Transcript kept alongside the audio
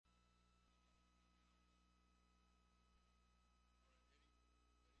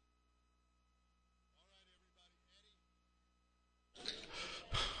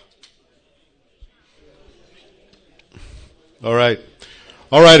All right.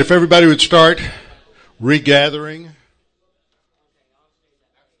 All right, if everybody would start regathering.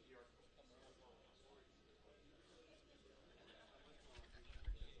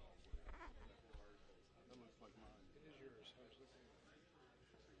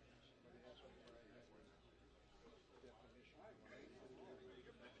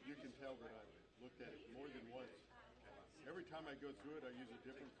 You can tell that I looked at it more than once. Every time I go through it, I use a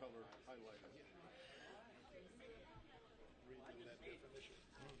different color highlighter.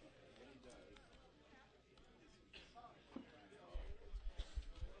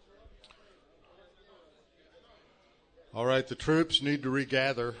 All right, the troops need to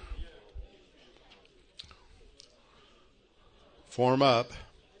regather. Form up.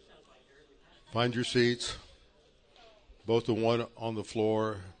 Find your seats, both the one on the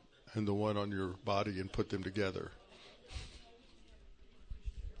floor and the one on your body, and put them together.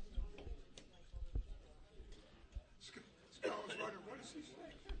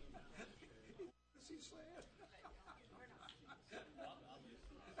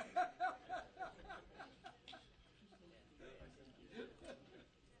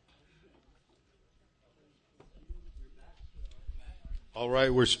 All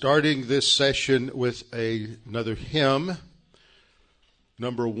right, we're starting this session with another hymn,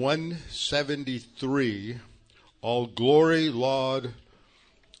 number 173, All Glory, Laud,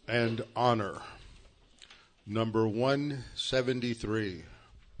 and Honor. Number 173.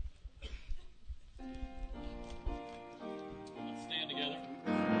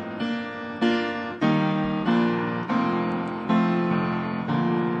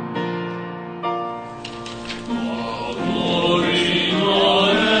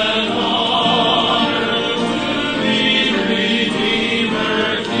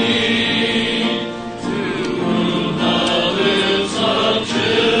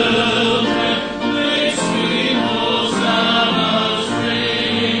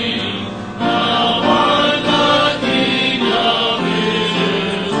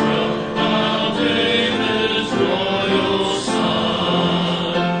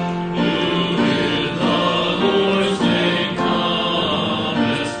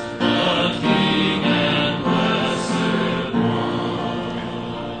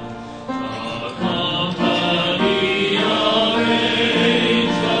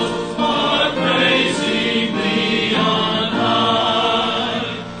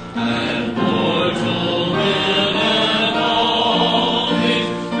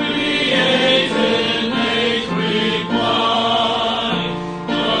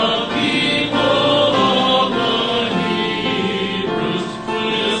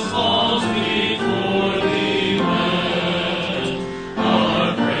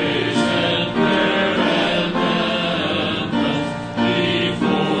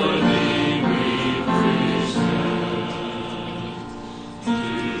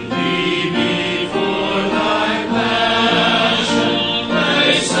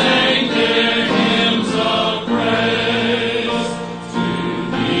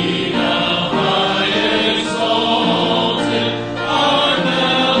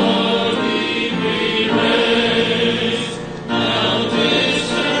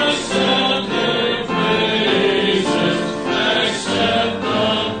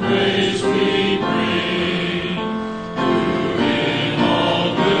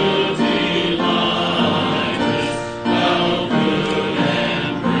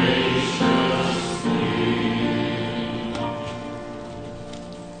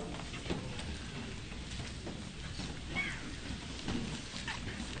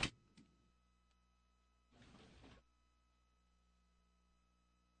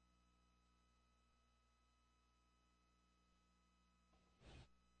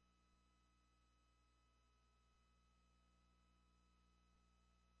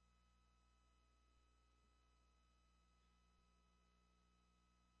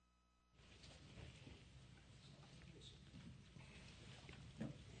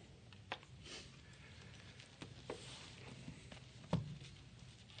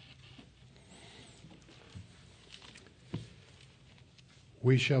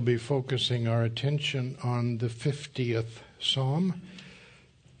 We shall be focusing our attention on the 50th Psalm,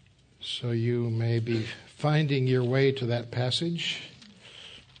 so you may be finding your way to that passage.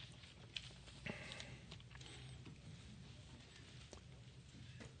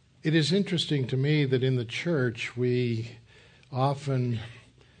 It is interesting to me that in the church we often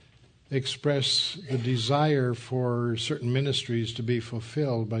express the desire for certain ministries to be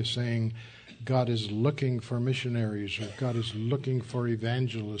fulfilled by saying, God is looking for missionaries, or God is looking for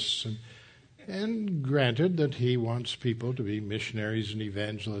evangelists. And granted that he wants people to be missionaries and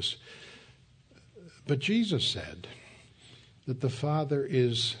evangelists. But Jesus said that the Father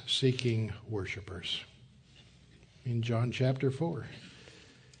is seeking worshipers. In John chapter 4.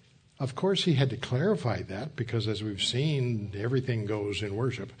 Of course, he had to clarify that because, as we've seen, everything goes in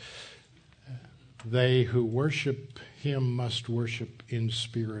worship. They who worship him must worship in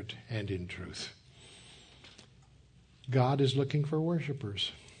spirit and in truth. God is looking for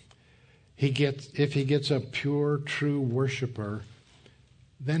worshipers. If he gets a pure, true worshiper,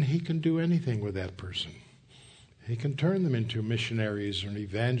 then he can do anything with that person. He can turn them into missionaries or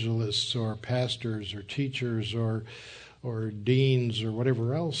evangelists or pastors or teachers or deans or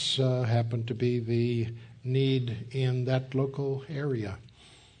whatever else happen to be the need in that local area.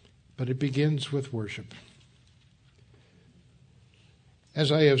 But it begins with worship.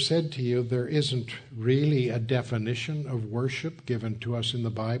 As I have said to you, there isn't really a definition of worship given to us in the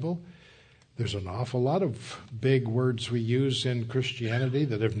Bible. There's an awful lot of big words we use in Christianity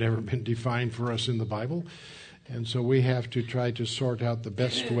that have never been defined for us in the Bible. And so we have to try to sort out the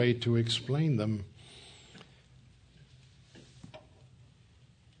best way to explain them.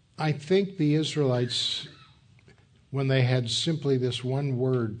 I think the Israelites, when they had simply this one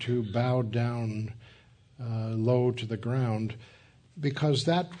word to bow down low to the ground, because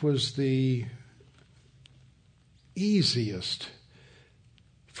that was the easiest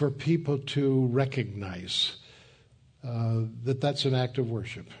for people to recognize that that's an act of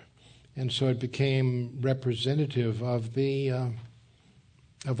worship. And so it became representative of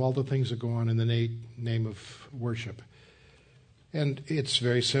all the things that go on in the name of worship. And it's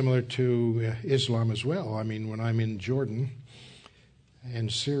very similar to Islam as well. I mean, when I'm in Jordan and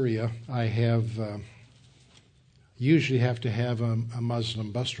Syria, I usually have to have a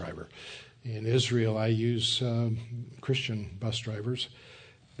Muslim bus driver. In Israel, I use Christian bus drivers.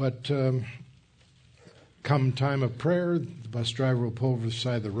 But come time of prayer, the bus driver will pull over the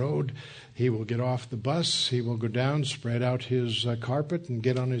side of the road. He will get off the bus. He will go down, spread out his carpet, and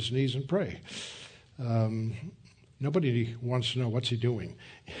get on his knees and pray. Nobody wants to know what's he doing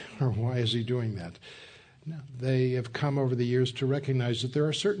or why is he doing that. No, they have come over the years to recognize that there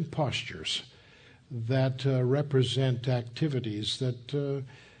are certain postures that represent activities that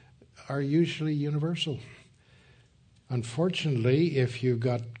are usually universal. Unfortunately, if you've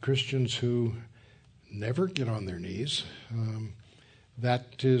got Christians who never get on their knees,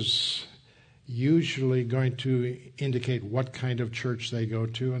 that is usually going to indicate what kind of church they go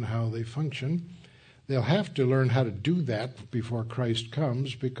to and how they function. They'll have to learn how to do that before Christ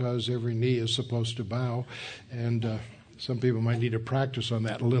comes, because every knee is supposed to bow, and some people might need to practice on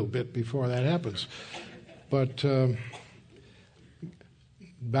that a little bit before that happens. But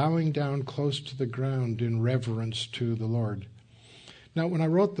bowing down close to the ground in reverence to the Lord. Now, when I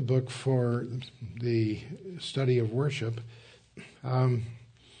wrote the book for the study of worship, I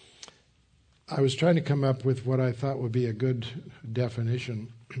was trying to come up with what I thought would be a good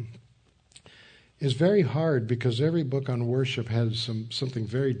definition. It's very hard because every book on worship has something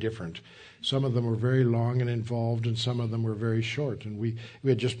very different. Some of them were very long and involved, and some of them were very short. And we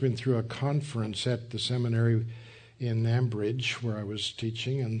had just been through a conference at the seminary in Ambridge where I was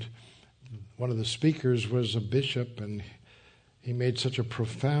teaching, and one of the speakers was a bishop, and he made such a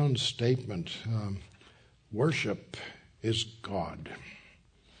profound statement. Worship is God.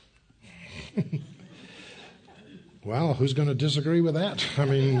 Well, who's going to disagree with that? I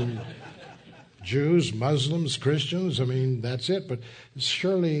mean, Jews, Muslims, Christians, I mean, that's it. But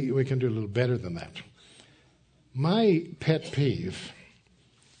surely we can do a little better than that. My pet peeve,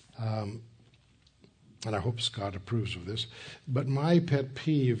 and I hope Scott approves of this, but my pet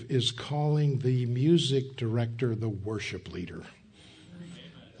peeve is calling the music director the worship leader.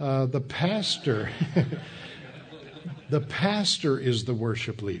 The pastor is the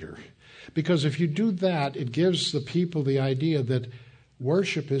worship leader. Because if you do that, it gives the people the idea that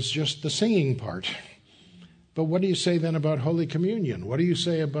worship is just the singing part. But what do you say then about Holy Communion? What do you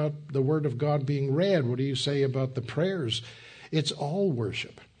say about the Word of God being read? What do you say about the prayers? It's all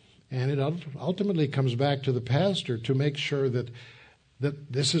worship. And it ultimately comes back to the pastor to make sure that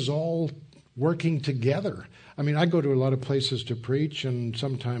this is all working together. I mean, I go to a lot of places to preach, and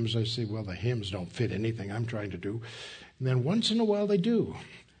sometimes I say, well, the hymns don't fit anything I'm trying to do. And then once in a while they do.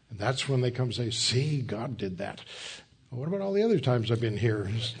 And that's when they come and say, see, God did that. Well, what about all the other times I've been here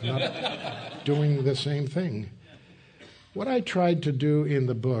not doing the same thing? What I tried to do in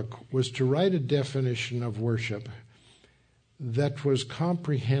the book was to write a definition of worship that was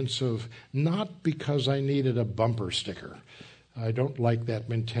comprehensive, not because I needed a bumper sticker. I don't like that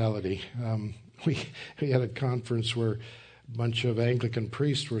mentality. We had a conference where a bunch of Anglican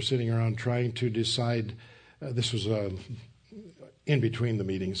priests were sitting around trying to decide, this was in between the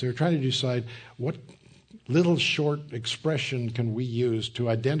meetings, they were trying to decide what little short expression can we use to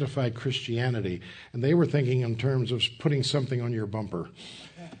identify Christianity? And they were thinking in terms of putting something on your bumper.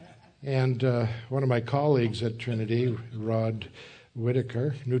 And one of my colleagues at Trinity, Rod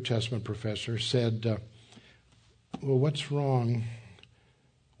Whitaker, New Testament professor, said, well, what's wrong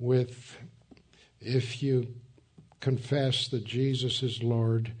with if you confess that Jesus is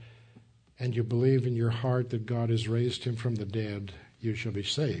Lord and you believe in your heart that God has raised him from the dead, you shall be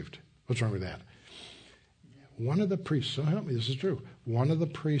saved? What's wrong with that? One of the priests, so help me, this is true. One of the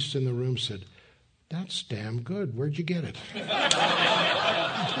priests in the room said, that's damn good. Where'd you get it?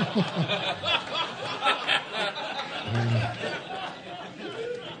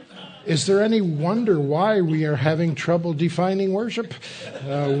 Is there any wonder why we are having trouble defining worship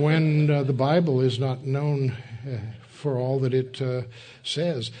when the Bible is not known for all that it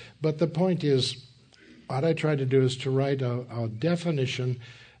says? But the point is, what I try to do is to write a definition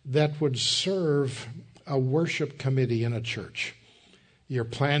that would serve a worship committee in a church. You're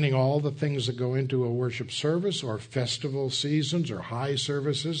planning all the things that go into a worship service or festival seasons or high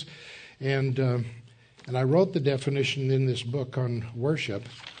services. And I wrote the definition in this book on worship.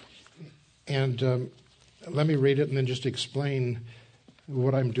 And let me read it and then just explain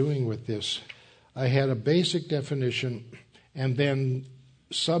what I'm doing with this. I had a basic definition and then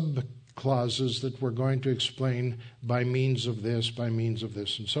sub-clauses that we're going to explain by means of this,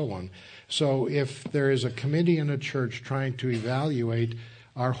 and so on. So if there is a committee in a church trying to evaluate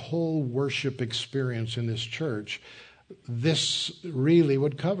our whole worship experience in this church, this really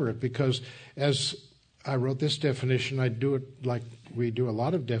would cover it, because as I wrote this definition, I do it like we do a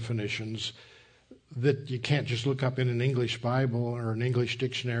lot of definitions that you can't just look up in an English Bible or an English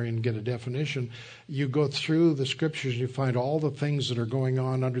dictionary and get a definition. You go through the scriptures, you find all the things that are going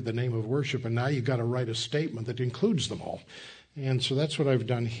on under the name of worship, and now you've got to write a statement that includes them all. And so that's what I've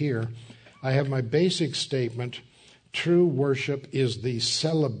done here. I have my basic statement. True worship is the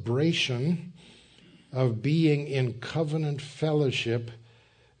celebration of being in covenant fellowship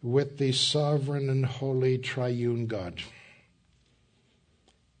with the sovereign and holy triune God.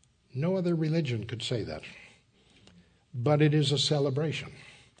 No other religion could say that. But it is a celebration.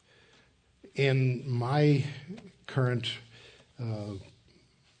 In my current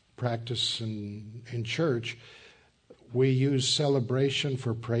practice in church, we use celebration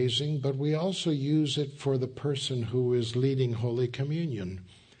for praising, but we also use it for the person who is leading Holy Communion.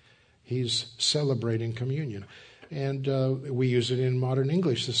 He's celebrating communion. And we use it in modern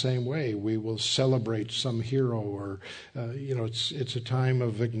English the same way. We will celebrate some hero, or, it's a time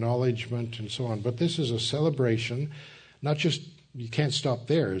of acknowledgement and so on. But this is a celebration, not just, you can't stop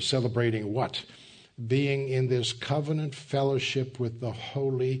there. Celebrating what? Being in this covenant fellowship with the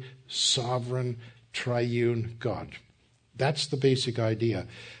holy, sovereign, triune God. That's the basic idea.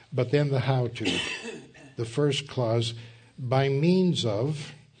 But then the how-to. The first clause, by means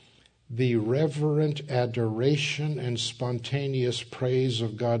of the reverent adoration and spontaneous praise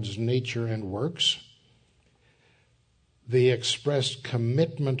of God's nature and works, the expressed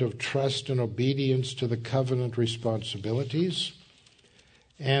commitment of trust and obedience to the covenant responsibilities,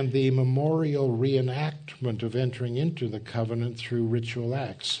 and the memorial reenactment of entering into the covenant through ritual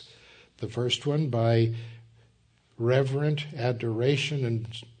acts. The first one, by reverent adoration and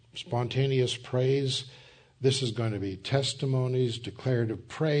spontaneous praise. This is going to be testimonies, declarative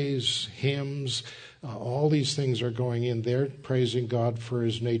praise, hymns. All these things are going in there, praising God for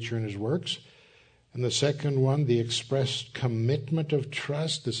his nature and his works. And the second one, the expressed commitment of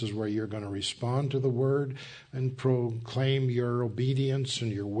trust. This is where you're going to respond to the word and proclaim your obedience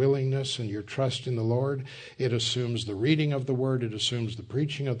and your willingness and your trust in the Lord. It assumes the reading of the word. It assumes the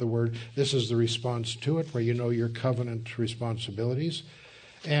preaching of the word. This is the response to it, where you know your covenant responsibilities.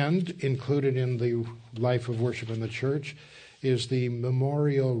 And included in the life of worship in the church is the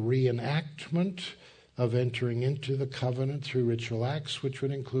memorial reenactment of entering into the covenant through ritual acts, which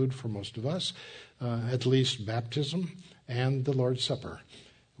would include, for most of us, at least baptism and the Lord's Supper,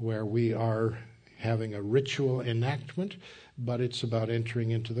 where we are having a ritual enactment, but it's about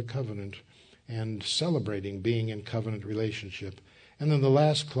entering into the covenant and celebrating being in covenant relationship. And then the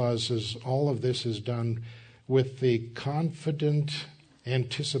last clause is all of this is done with the confident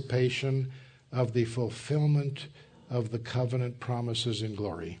anticipation of the fulfillment of the covenant promises in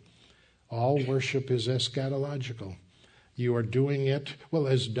glory. All worship is eschatological. You are doing it, well,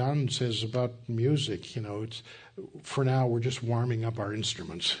 as Don says about music, it's for now we're just warming up our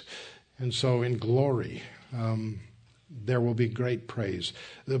instruments. And so in glory, there will be great praise.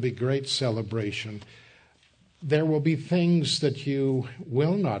 There'll be great celebration. There will be things that you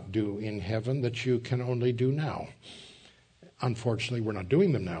will not do in heaven that you can only do now. Unfortunately, we're not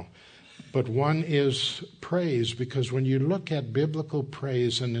doing them now. but one is praise, because when you look at biblical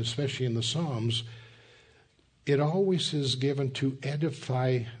praise, and especially in the Psalms, it always is given to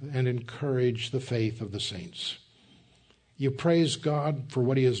edify and encourage the faith of the saints. You praise God for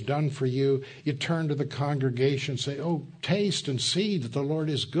what he has done for you. You turn to the congregation and say, oh, taste and see that the Lord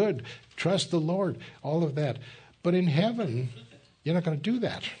is good. Trust the Lord, all of that. But in heaven, you're not going to do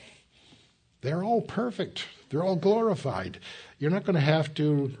that. They're all perfect. They're all glorified. You're not going to have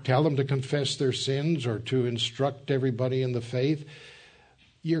to tell them to confess their sins or to instruct everybody in the faith.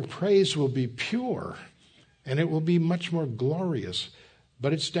 Your praise will be pure, and it will be much more glorious.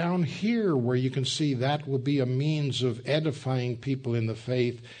 But it's down here where you can see that will be a means of edifying people in the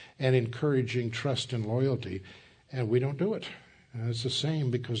faith and encouraging trust and loyalty. And we don't do it. And it's the same,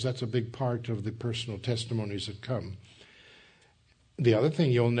 because that's a big part of the personal testimonies that come. The other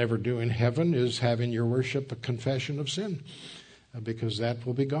thing you'll never do in heaven is have in your worship a confession of sin, because that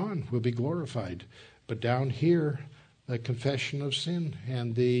will be gone, will be glorified. But down here, the confession of sin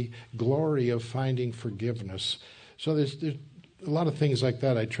and the glory of finding forgiveness. So there's a lot of things like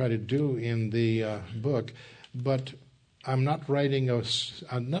that I try to do in the book, but I'm not writing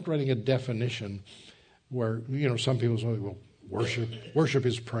a definition where, some people say, well, worship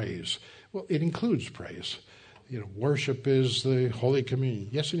is praise. Well, it includes praise. Worship is the Holy Communion.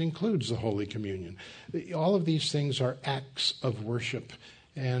 Yes, it includes the Holy Communion. All of these things are acts of worship.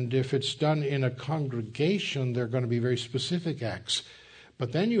 And if it's done in a congregation, they're going to be very specific acts.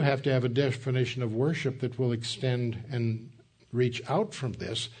 But then you have to have a definition of worship that will extend and reach out from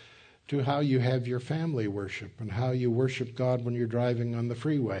this to how you have your family worship and how you worship God when you're driving on the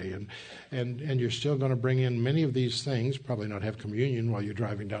freeway. And you're still going to bring in many of these things, probably not have communion while you're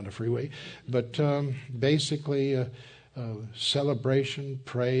driving down the freeway, but basically celebration,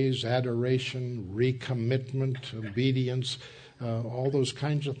 praise, adoration, recommitment, obedience, all those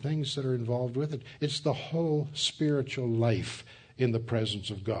kinds of things that are involved with it. It's the whole spiritual life in the presence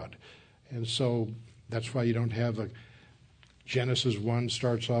of God. And so that's why you don't have a Genesis 1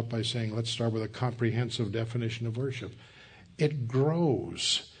 starts off by saying, let's start with a comprehensive definition of worship. It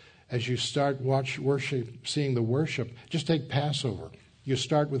grows as you start seeing the worship. Just take Passover. You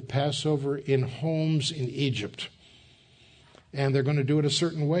start with Passover in homes in Egypt. And they're going to do it a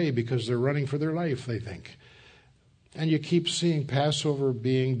certain way because they're running for their life, they think. And you keep seeing Passover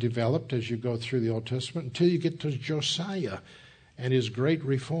being developed as you go through the Old Testament until you get to Josiah and his great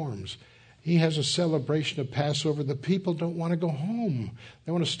reforms. He has a celebration of Passover. The people don't want to go home.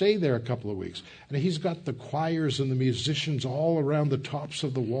 They want to stay there a couple of weeks. And he's got the choirs and the musicians all around the tops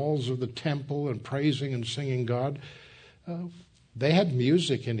of the walls of the temple and praising and singing God. They had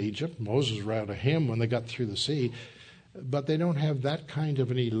music in Egypt. Moses wrote a hymn when they got through the sea. But they don't have that kind of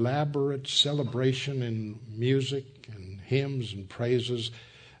an elaborate celebration in music and hymns and praises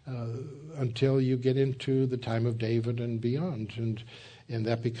until you get into the time of David and beyond. And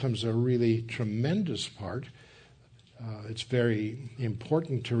that becomes a really tremendous part. It's very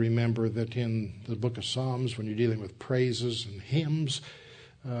important to remember that in the book of Psalms, when you're dealing with praises and hymns,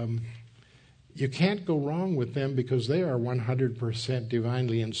 you can't go wrong with them because they are 100%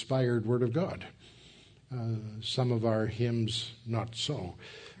 divinely inspired Word of God. Some of our hymns, not so.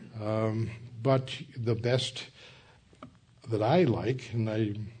 But the best that I like, and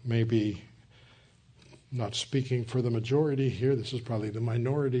I may be not speaking for the majority here, this is probably the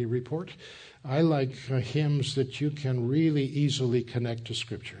minority report, I like hymns that you can really easily connect to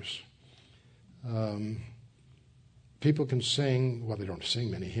scriptures. People can sing, well, they don't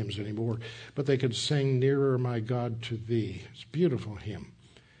sing many hymns anymore, but they could sing Nearer, My God, to Thee. It's a beautiful hymn.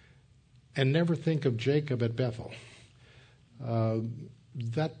 And never think of Jacob at Bethel.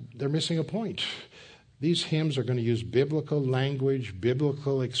 That they're missing a point. These hymns are going to use biblical language,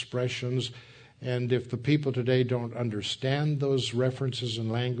 biblical expressions, and if the people today don't understand those references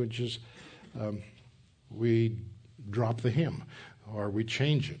and languages, we drop the hymn or we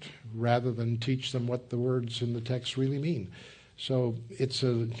change it rather than teach them what the words in the text really mean. So it's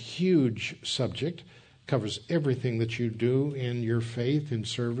a huge subject, covers everything that you do in your faith, in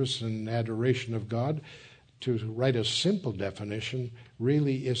service and adoration of God. To write a simple definition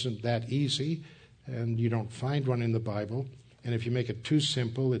really isn't that easy, and you don't find one in the Bible. And if you make it too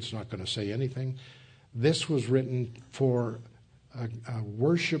simple, it's not going to say anything. This was written for a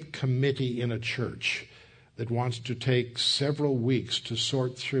worship committee in a church that wants to take several weeks to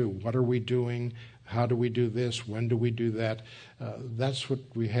sort through what are we doing, how do we do this, when do we do that. That's what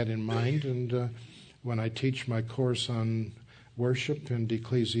we had in mind. And when I teach my course on worship and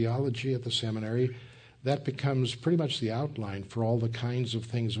ecclesiology at the seminary, that becomes pretty much the outline for all the kinds of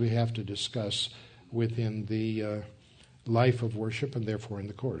things we have to discuss within the life of worship and therefore in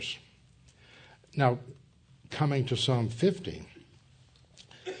the course. Now, coming to Psalm 50,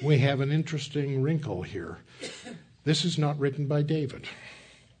 we have an interesting wrinkle here. This is not written by David.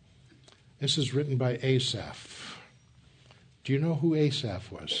 This is written by Asaph. Do you know who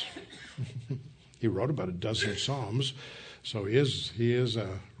Asaph was? He wrote about a dozen psalms, so he is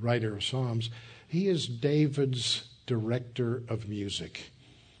a writer of psalms. He is David's director of music.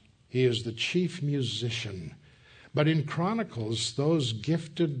 He is the chief musician. But in Chronicles, those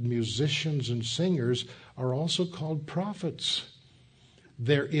gifted musicians and singers are also called prophets.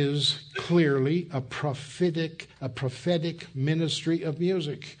 There is clearly a prophetic ministry of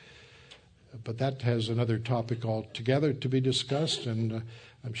music. But that has another topic altogether to be discussed, and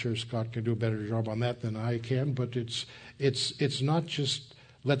I'm sure Scott can do a better job on that than I can. But it's not just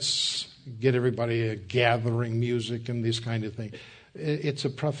let's get everybody gathering music and this kind of thing. It's a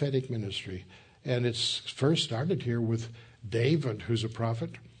prophetic ministry. And it's first started here with David, who's a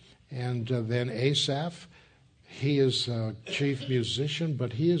prophet, and then Asaph. He is a chief musician,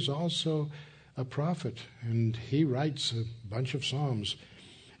 but he is also a prophet, and he writes a bunch of psalms.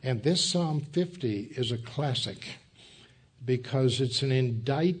 And this Psalm 50 is a classic because it's an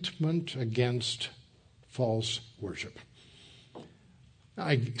indictment against false worship.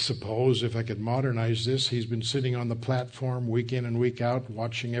 I suppose if I could modernize this, he's been sitting on the platform week in and week out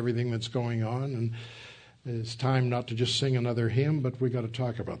watching everything that's going on, and it's time not to just sing another hymn, but we got to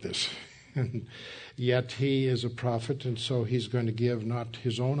talk about this. And yet he is a prophet, and so he's going to give not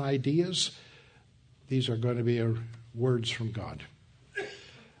his own ideas. These are going to be words from God.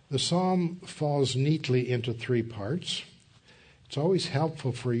 The psalm falls neatly into three parts. It's always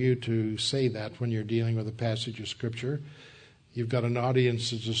helpful for you to say that when you're dealing with a passage of Scripture. You've got an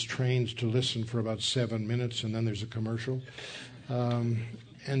audience that's just trained to listen for about 7 minutes, and then there's a commercial.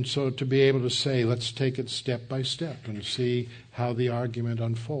 And so to be able to say, let's take it step by step and see how the argument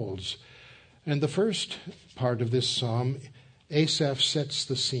unfolds. And the first part of this psalm, Asaph sets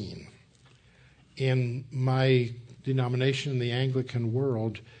the scene. In my denomination, in the Anglican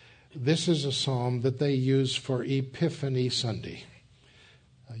world, this is a psalm that they use for Epiphany Sunday.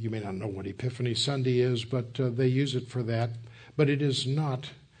 You may not know what Epiphany Sunday is, but they use it for that. But it is not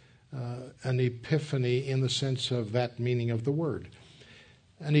an epiphany in the sense of that meaning of the word.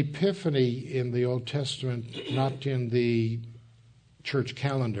 An epiphany in the Old Testament, not in the church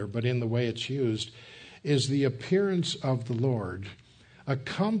calendar, but in the way it's used, is the appearance of the Lord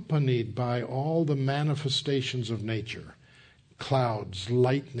accompanied by all the manifestations of nature, clouds,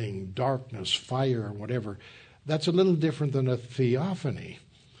 lightning, darkness, fire, whatever. That's a little different than a theophany.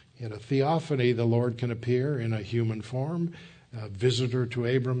 In a theophany, the Lord can appear in a human form, a visitor to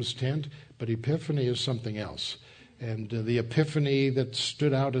Abram's tent, but Epiphany is something else. And the Epiphany that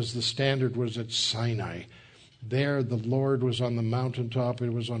stood out as the standard was at Sinai. There the Lord was on the mountaintop,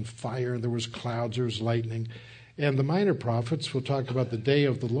 it was on fire, there was clouds, there was lightning. And the minor prophets will talk about the day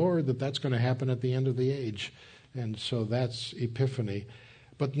of the Lord, that's going to happen at the end of the age. And so that's Epiphany.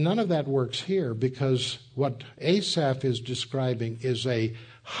 But none of that works here because what Asaph is describing is a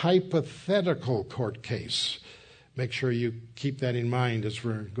hypothetical court case. Make sure you keep that in mind as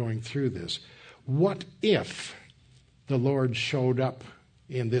we're going through this. What if the Lord showed up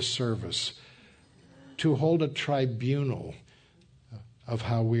in this service to hold a tribunal of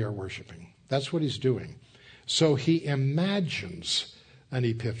how we are worshiping? That's what he's doing. So he imagines an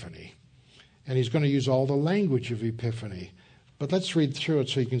epiphany, and he's going to use all the language of epiphany. But let's read through it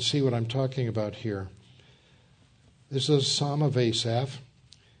so you can see what I'm talking about here. This is a psalm of Asaph.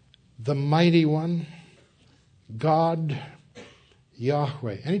 The mighty one, God,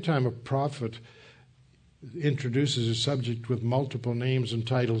 Yahweh. Anytime a prophet introduces a subject with multiple names and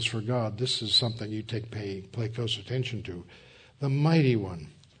titles for God, this is something you pay close attention to. The mighty one,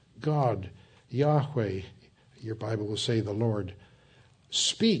 God, Yahweh, your Bible will say the Lord,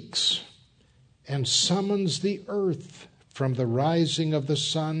 speaks and summons the earth from the rising of the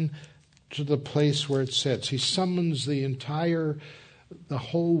sun to the place where it sets. He summons the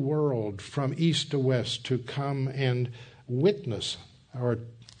whole world from east to west to come and witness or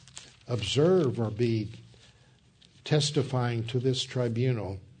observe or be testifying to this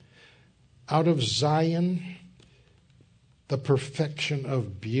tribunal. Out of Zion, the perfection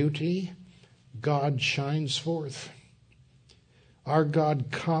of beauty, God shines forth. Our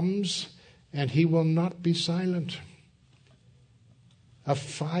God comes, and he will not be silent. A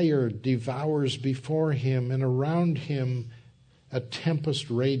fire devours before him, and around him a tempest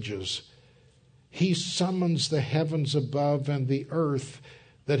rages. He summons the heavens above and the earth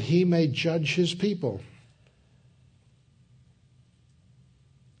that he may judge his people.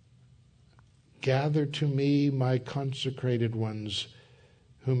 Gather to me, my consecrated ones,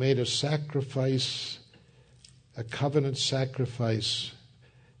 who made a sacrifice, a covenant sacrifice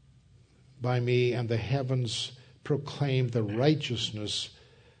by me, and the heavens proclaim the righteousness,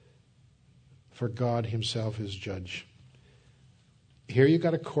 for God himself is judge. Here you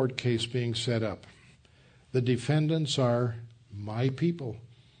got a court case being set up. The defendants are my people.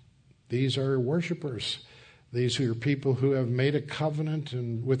 These are worshipers. These are people who have made a covenant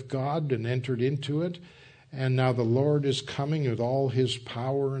with God and entered into it. And now the Lord is coming with all his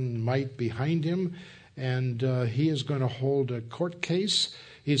power and might behind him. And he is going to hold a court case.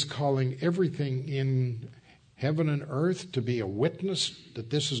 He's calling everything in heaven and earth to be a witness that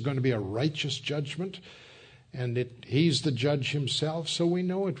this is going to be a righteous judgment. And he's the judge himself, so we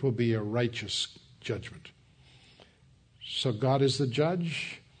know it will be a righteous judgment. So God is the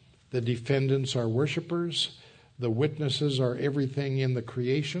judge. The defendants are worshipers. The witnesses are everything in the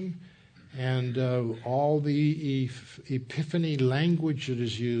creation. And all the epiphany language that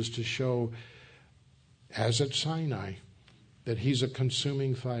is used to show, as at Sinai, that he's a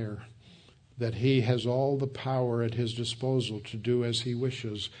consuming fire, that he has all the power at his disposal to do as he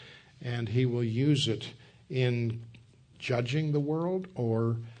wishes, and he will use it in judging the world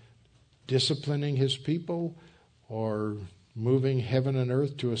or disciplining his people or moving heaven and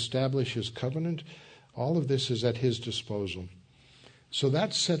earth to establish his covenant. All of this is at his disposal. So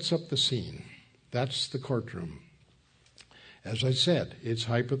that sets up the scene. That's the courtroom. As I said, it's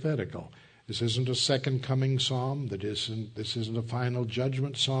hypothetical. This isn't a second coming psalm. This isn't a final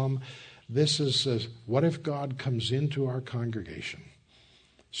judgment psalm. This is what if God comes into our congregation,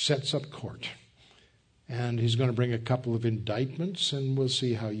 sets up court, and he's going to bring a couple of indictments, and we'll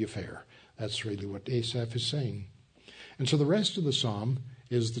see how you fare. That's really what Asaph is saying. And so the rest of the psalm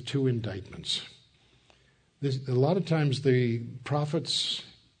is the two indictments. A lot of times the prophets,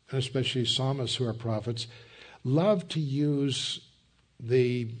 and especially psalmists who are prophets, love to use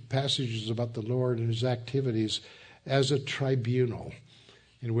the passages about the Lord and his activities as a tribunal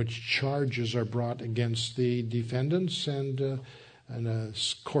in which charges are brought against the defendants and a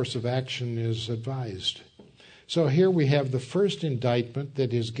course of action is advised. So here we have the first indictment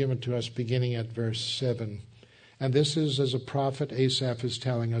that is given to us beginning at verse 7. And this is, as a prophet, Asaph is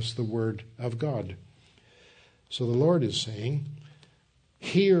telling us the word of God. So the Lord is saying,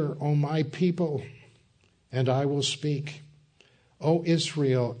 "Hear, O my people, and I will speak. O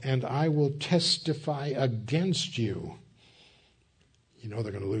Israel, and I will testify against you." You know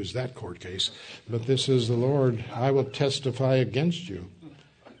they're going to lose that court case. But this is the Lord. "I will testify against you.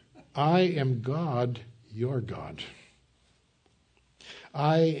 I am God, your God.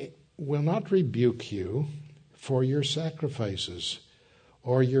 I will not rebuke you for your sacrifices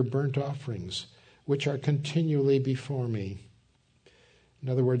or your burnt offerings, which are continually before me." In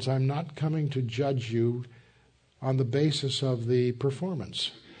other words, I'm not coming to judge you on the basis of the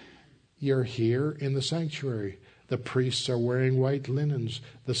performance. You're here in the sanctuary. The priests are wearing white linens.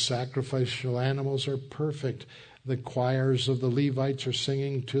 The sacrificial animals are perfect. The choirs of the Levites are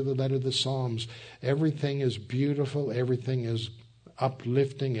singing to the letter of the Psalms. Everything is beautiful. Everything is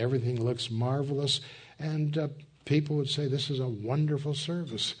uplifting. Everything looks marvelous. And people would say, this is a wonderful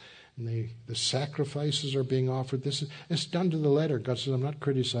service. And the sacrifices are being offered. It's done to the letter. God says, I'm not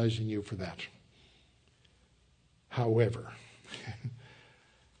criticizing you for that. However,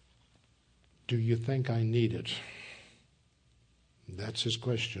 do you think I need it? That's his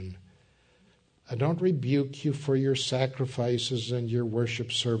question. I don't rebuke you for your sacrifices and your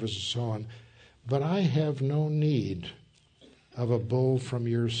worship service and so on, but I have no need of a bull from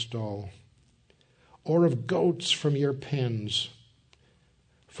your stall or of goats from your pens,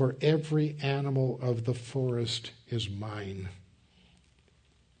 for every animal of the forest is mine.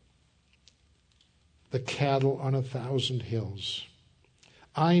 The cattle on 1,000 hills.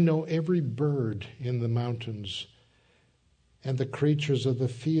 I know every bird in the mountains, and the creatures of the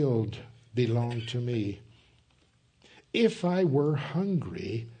field belong to me. If I were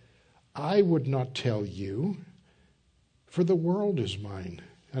hungry, I would not tell you, for the world is mine,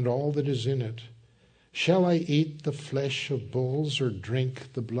 and all that is in it. Shall I eat the flesh of bulls or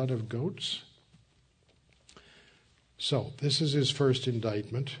drink the blood of goats? So, this is his first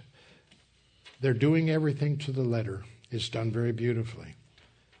indictment. They're doing everything to the letter. It's done very beautifully.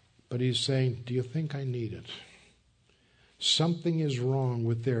 But he's saying, do you think I need it? Something is wrong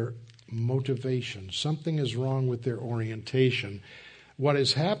with their motivation. Something is wrong with their orientation. What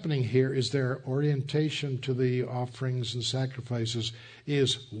is happening here is their orientation to the offerings and sacrifices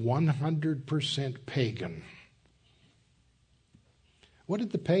is 100% pagan. What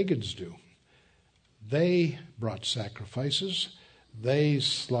did the pagans do? They brought sacrifices. They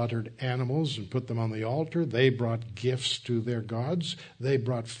slaughtered animals and put them on the altar. They brought gifts to their gods. They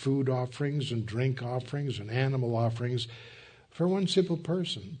brought food offerings and drink offerings and animal offerings for one simple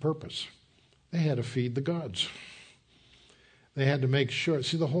purpose. They had to feed the gods. They had to make sure.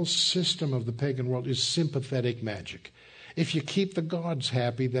 See, the whole system of the pagan world is sympathetic magic. If you keep the gods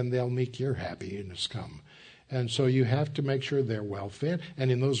happy, then they'll make you happy and it's come. And so you have to make sure they're well fed.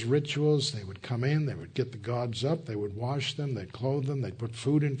 And in those rituals, they would come in, they would get the gods up, they would wash them, they'd clothe them, they'd put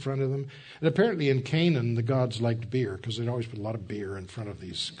food in front of them. And apparently in Canaan, the gods liked beer because they'd always put a lot of beer in front of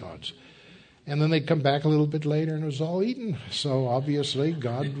these gods. And then they'd come back a little bit later and it was all eaten. So obviously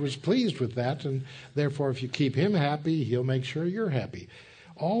God was pleased with that. And therefore, if you keep him happy, he'll make sure you're happy.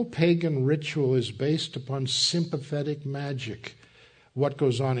 All pagan ritual is based upon sympathetic magic. What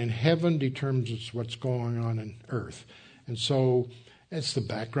goes on in heaven determines what's going on in earth. And so it's the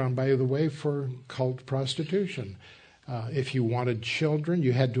background, by the way, for cult prostitution. If you wanted children,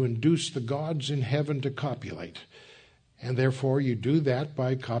 you had to induce the gods in heaven to copulate. And therefore you do that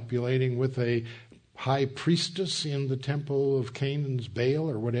by copulating with a high priestess in the temple of Canaan's Baal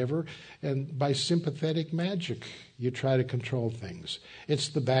or whatever. And by sympathetic magic, you try to control things. It's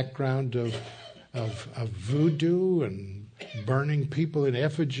the background of voodoo and burning people in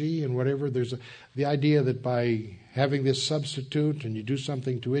effigy and whatever. There's the idea that by having this substitute and you do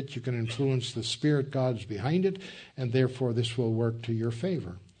something to it, you can influence the spirit gods behind it, and therefore this will work to your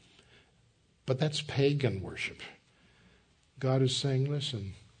favor. But that's pagan worship. God is saying,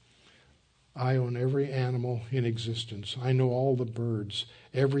 listen, I own every animal in existence. I know all the birds,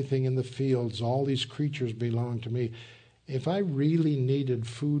 everything in the fields, all these creatures belong to me. If I really needed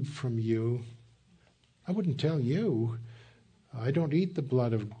food from you, I wouldn't tell you. I don't eat the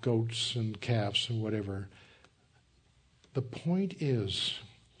blood of goats and calves and whatever. The point is,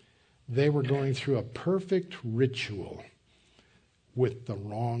 they were going through a perfect ritual with the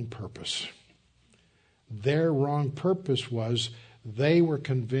wrong purpose. Their wrong purpose was they were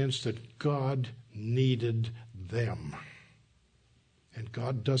convinced that God needed them. And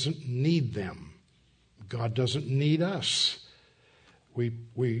God doesn't need them. God doesn't need us.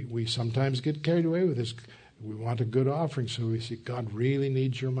 We sometimes get carried away with this. We want a good offering, so we say, God really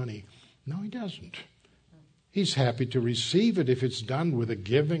needs your money. No, he doesn't. He's happy to receive it if it's done with a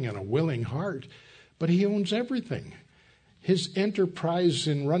giving and a willing heart, but he owns everything. His enterprise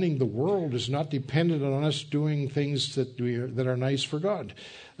in running the world is not dependent on us doing things that are nice for God.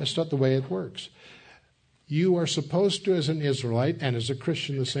 That's not the way it works. You are supposed to, as an Israelite, and as a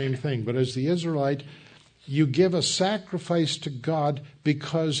Christian, the same thing, but as the Israelite, you give a sacrifice to God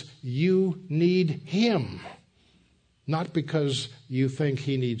because you need him, not because you think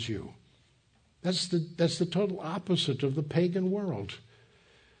he needs you. That's the total opposite of the pagan world.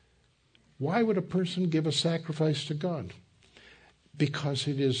 Why would a person give a sacrifice to God? Because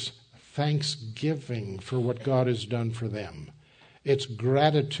it is thanksgiving for what God has done for them. It's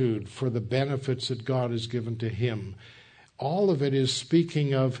gratitude for the benefits that God has given to him. All of it is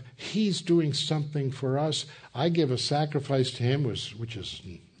speaking of he's doing something for us. I give a sacrifice to him, which is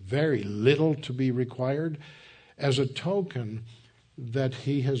very little to be required, as a token that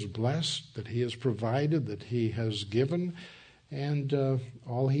he has blessed, that he has provided, that he has given. And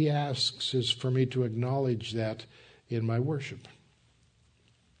all he asks is for me to acknowledge that in my worship.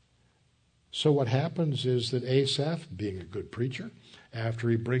 So what happens is that Asaph, being a good preacher, after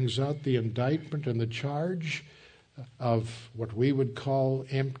he brings out the indictment and the charge of what we would call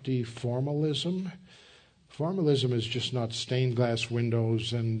empty formalism. Formalism is just not stained glass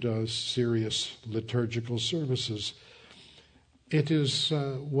windows and serious liturgical services. It is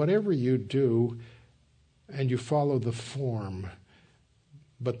whatever you do and you follow the form,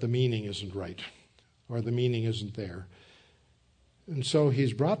 but the meaning isn't right, or the meaning isn't there. And so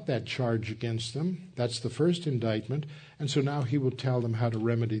he's brought that charge against them. That's the first indictment. And so now he will tell them how to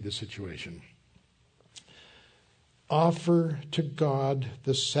remedy the situation. Offer to God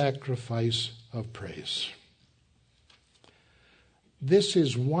the sacrifice of praise. This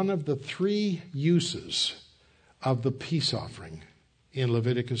is one of the three uses of the peace offering in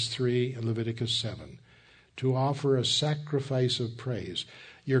Leviticus 3 and Leviticus 7, to offer a sacrifice of praise.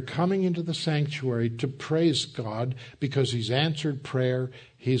 You're coming into the sanctuary to praise God because he's answered prayer.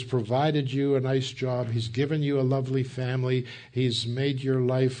 He's provided you a nice job. He's given you a lovely family. He's made your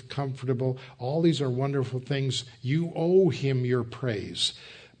life comfortable. All these are wonderful things. You owe him your praise.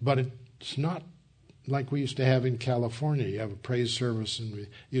 But it's not like we used to have in California. You have a praise service and we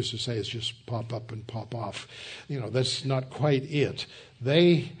used to say it's just pop up and pop off. That's not quite it.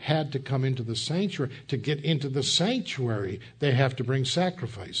 They had to come into the sanctuary. To get into the sanctuary, they have to bring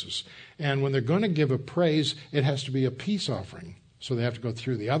sacrifices. And when they're going to give a praise, it has to be a peace offering. So they have to go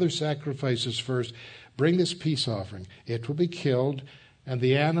through the other sacrifices first, bring this peace offering. It will be killed, and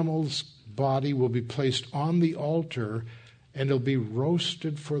the animal's body will be placed on the altar, and it'll be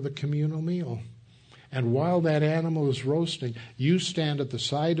roasted for the communal meal. And while that animal is roasting, you stand at the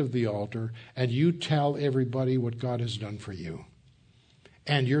side of the altar, and you tell everybody what God has done for you.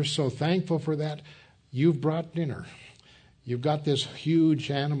 And you're so thankful for that, you've brought dinner. You've got this huge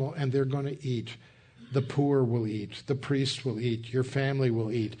animal, and they're going to eat. The poor will eat. The priest will eat. Your family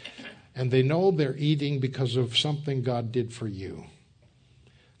will eat. And they know they're eating because of something God did for you.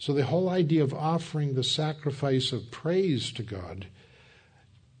 So the whole idea of offering the sacrifice of praise to God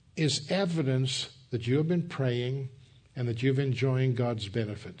is evidence that you have been praying and that you've enjoying God's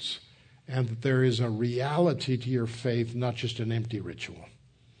benefits, and that there is a reality to your faith, not just an empty ritual.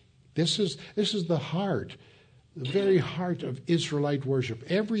 This is the heart, the very heart of Israelite worship.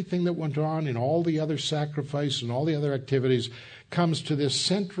 Everything that went on in all the other sacrifice and all the other activities comes to this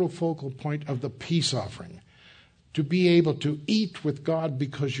central focal point of the peace offering. To be able to eat with God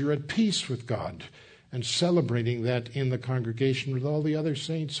because you're at peace with God, and celebrating that in the congregation with all the other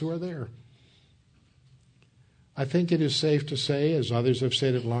saints who are there. I think it is safe to say, as others have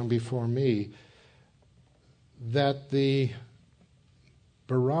said it long before me, that the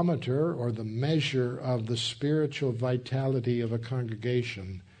barometer or the measure of the spiritual vitality of a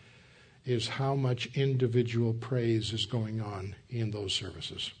congregation is how much individual praise is going on in those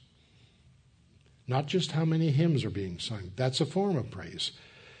services. Not just how many hymns are being sung. That's a form of praise.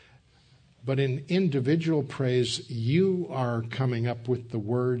 But in individual praise, you are coming up with the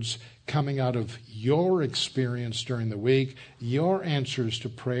words coming out of your experience during the week, your answers to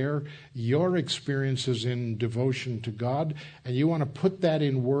prayer, your experiences in devotion to God, and you want to put that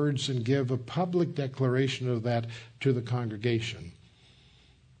in words and give a public declaration of that to the congregation.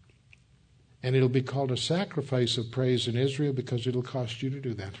 And it'll be called a sacrifice of praise in Israel because it'll cost you to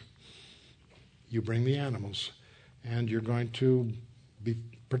do that. You bring the animals, and you're going to be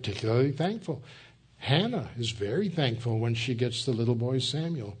particularly thankful. Hannah is very thankful when she gets the little boy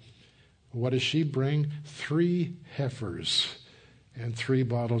Samuel. What does she bring? 3 heifers and 3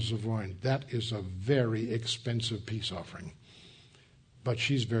 bottles of wine. That is a very expensive peace offering. But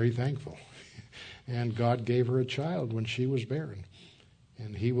she's very thankful. And God gave her a child when she was barren.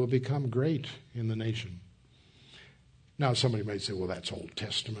 And he will become great in the nation. Now, somebody might say, well, that's Old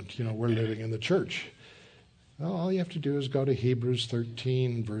Testament. We're living in the church. Well, all you have to do is go to Hebrews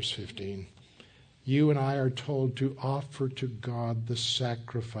 13, verse 15. You and I are told to offer to God the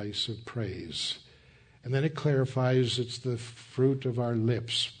sacrifice of praise. And then it clarifies it's the fruit of our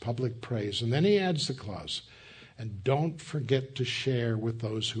lips, public praise. And then he adds the clause, and don't forget to share with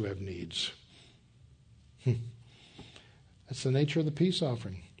those who have needs. That's the nature of the peace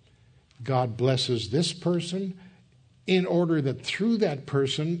offering. God blesses this person in order that through that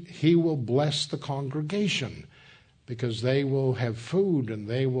person he will bless the congregation, because they will have food and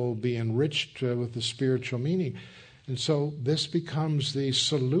they will be enriched with the spiritual meaning. And so this becomes the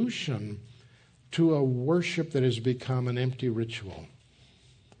solution to a worship that has become an empty ritual.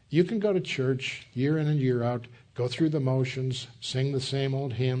 You can go to church year in and year out, go through the motions, sing the same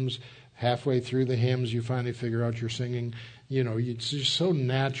old hymns. Halfway through the hymns, you finally figure out you're singing. It's just so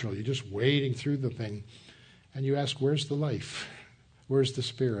natural. You're just wading through the thing. And you ask, where's the life? Where's the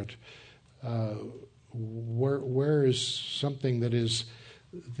spirit? Where is something that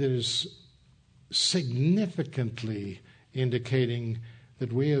is significantly indicating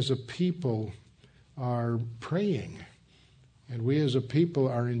that we as a people are praying and we as a people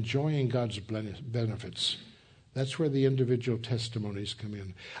are enjoying God's benefits? That's where the individual testimonies come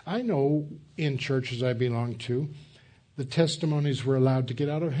in. I know in churches I belong to, the testimonies were allowed to get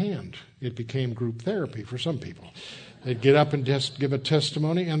out of hand. It became group therapy for some people. They'd get up and just give a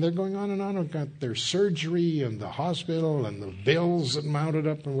testimony, and they're going on and on about their surgery and the hospital and the bills that mounted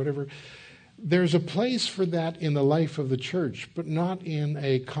up and whatever. There's a place for that in the life of the church, but not in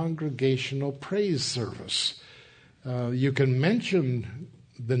a congregational praise service. You can mention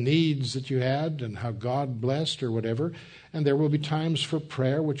the needs that you had and how God blessed or whatever, and there will be times for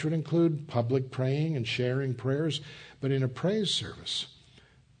prayer, which would include public praying and sharing prayers. But in a praise service,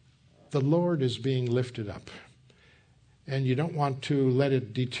 the Lord is being lifted up. And you don't want to let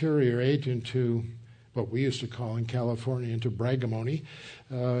it deteriorate into what we used to call in California into braggamony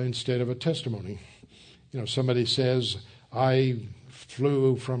instead of a testimony. Somebody says, I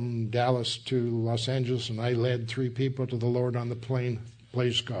flew from Dallas to Los Angeles and I led 3 people to the Lord on the plane.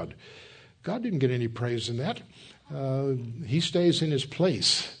 Praise God. God didn't get any praise in that. He stays in his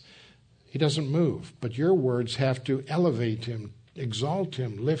place. He doesn't move. But your words have to elevate him exalt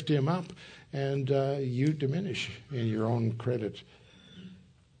him, lift him up, and you diminish in your own credit.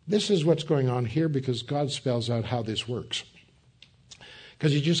 This is what's going on here because God spells out how this works.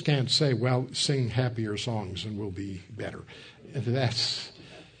 Because you just can't say, well, sing happier songs and we'll be better.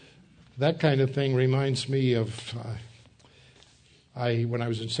 That kind of thing reminds me of, when I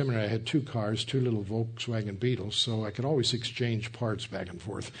was in seminary, I had 2 cars, 2 little Volkswagen Beetles, so I could always exchange parts back and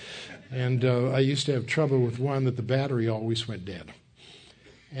forth. And I used to have trouble with one that the battery always went dead.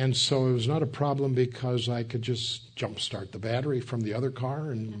 And so it was not a problem because I could just jump start the battery from the other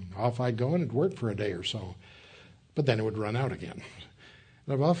car and off I'd go, and it worked for a day or so. But then it would run out again.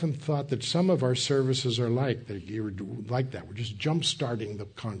 And I've often thought that some of our services are like that. We're just jump starting the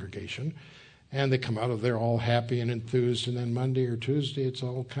congregation, and they come out of there all happy and enthused, and then Monday or Tuesday it's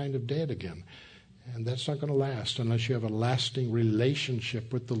all kind of dead again. And that's not going to last unless you have a lasting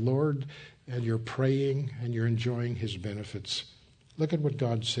relationship with the Lord and you're praying and you're enjoying his benefits. Look at what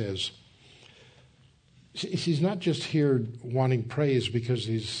God says. He's not just here wanting praise because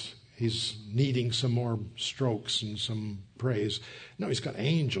he's needing some more strokes and some praise. No, he's got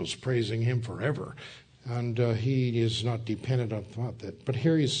angels praising him forever. And he is not dependent on that. But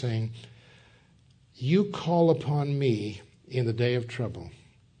here he's saying, you call upon me in the day of trouble.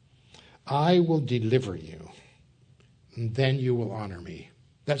 I will deliver you, and then you will honor me.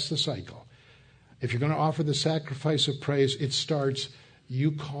 That's the cycle. If you're going to offer the sacrifice of praise, it starts,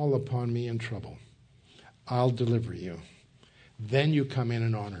 you call upon me in trouble. I'll deliver you. Then you come in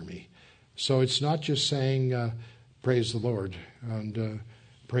and honor me. So it's not just saying, praise the Lord, and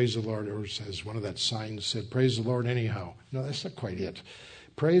praise the Lord, or as one of that signs said, praise the Lord anyhow. No, that's not quite it.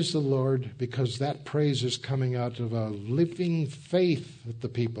 Praise the Lord because that praise is coming out of a living faith that the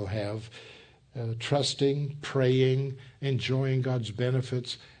people have, trusting, praying, enjoying God's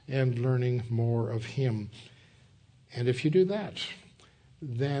benefits, and learning more of him. And if you do that,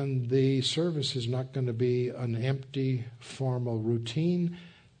 then the service is not going to be an empty, formal routine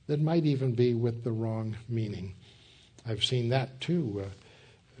that might even be with the wrong meaning. I've seen that too.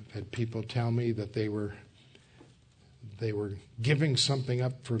 I've had people tell me that they were giving something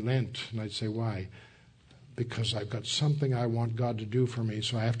up for Lent, and I'd say, why? Because I've got something I want God to do for me,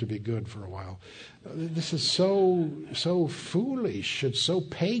 so I have to be good for a while. This is so foolish. It's so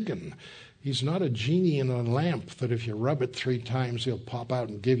pagan. He's not a genie in a lamp that if you rub it 3 times, he'll pop out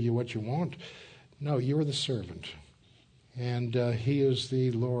and give you what you want. No, you're the servant. And he is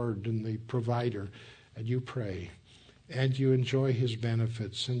the Lord and the provider. And you pray. And you enjoy his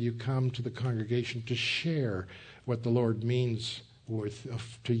benefits. And you come to the congregation to share what the Lord means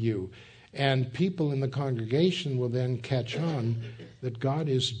to you. And people in the congregation will then catch on that God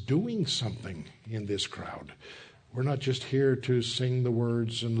is doing something in this crowd. We're not just here to sing the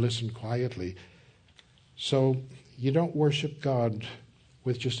words and listen quietly. So you don't worship God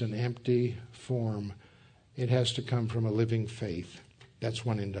with just an empty form. It has to come from a living faith. That's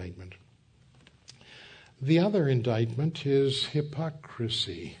one indictment. The other indictment is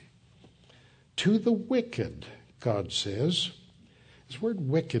hypocrisy. To the wicked, God says. This word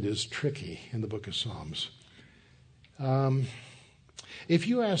wicked is tricky in the book of Psalms. If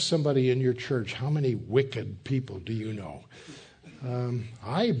you ask somebody in your church, how many wicked people do you know?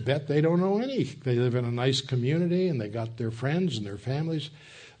 I bet they don't know any. They live in a nice community and they got their friends and their families.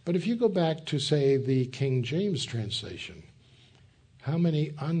 But if you go back to, say, the King James translation, how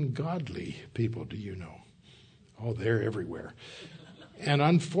many ungodly people do you know? Oh, they're everywhere. And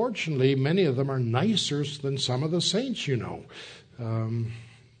unfortunately, many of them are nicer than some of the saints you know.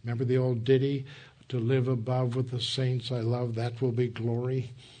 Remember the old ditty, to live above with the saints I love, that will be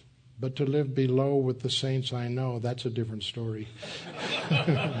glory. But to live below with the saints I know, that's a different story.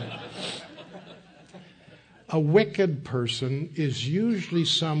 A wicked person is usually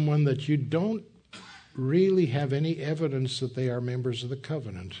someone that you don't really have any evidence that they are members of the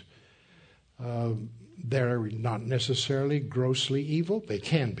covenant. They're not necessarily grossly evil. They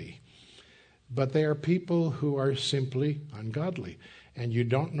can be. But they are people who are simply ungodly. And you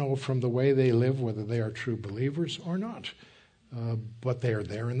don't know from the way they live whether they are true believers or not. But they are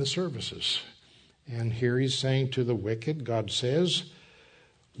there in the services. And here he's saying to the wicked, God says,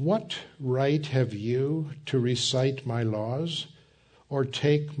 what right have you to recite my laws or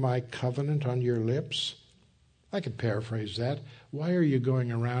take my covenant on your lips? I could paraphrase that. Why are you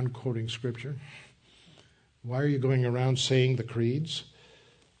going around quoting Scripture? Why are you going around saying the creeds?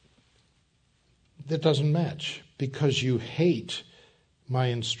 That doesn't match, because you hate my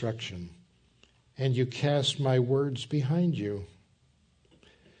instruction and you cast my words behind you.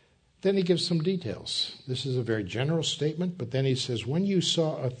 Then he gives some details. This is a very general statement, but then he says, when you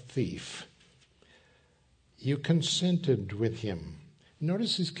saw a thief, you consented with him.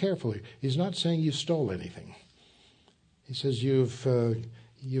 Notice he's careful here. He's not saying you stole anything. He says you've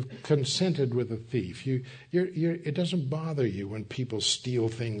consented with a thief. It doesn't bother you when people steal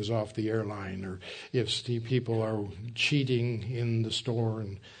things off the airline, or if people are cheating in the store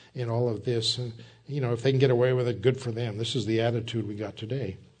and all of this. And, if they can get away with it, good for them. This is the attitude we got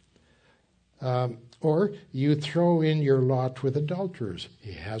today. Or you throw in your lot with adulterers.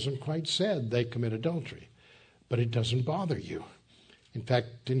 He hasn't quite said they commit adultery, but it doesn't bother you. In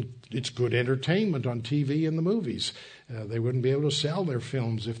fact, it's good entertainment on TV and the movies. They wouldn't be able to sell their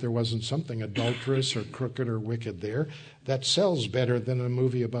films if there wasn't something adulterous or crooked or wicked there. That sells better than a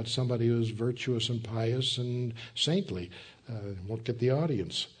movie about somebody who's virtuous and pious and saintly. Won't get the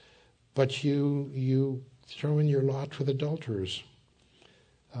audience. But you throw in your lot with adulterers.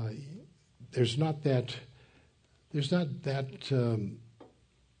 There's not that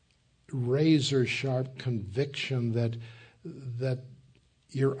razor sharp conviction that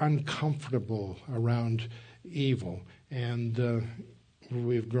you're uncomfortable around evil, and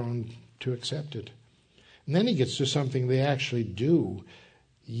we've grown to accept it. And then he gets to something they actually do.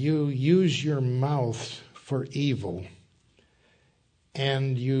 You use your mouth for evil,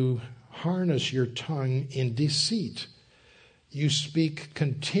 and you harness your tongue in deceit. You speak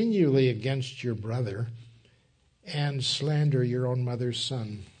continually against your brother and slander your own mother's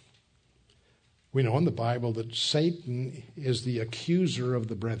son. We know in the Bible that Satan is the accuser of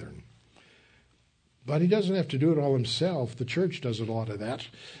the brethren. But he doesn't have to do it all himself. The church does a lot of that,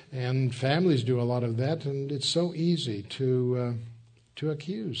 and families do a lot of that, and it's so easy to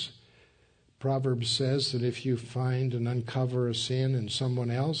accuse. Proverbs says that if you find and uncover a sin in someone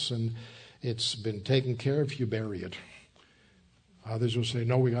else and it's been taken care of, you bury it. Others will say,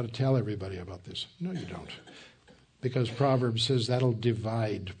 no, we got to tell everybody about this. No, you don't. Because Proverbs says that'll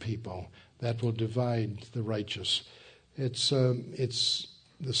divide people. That will divide the righteous. It's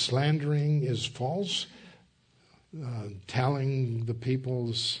the slandering is false. Telling the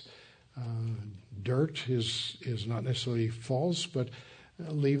people's dirt is not necessarily false, but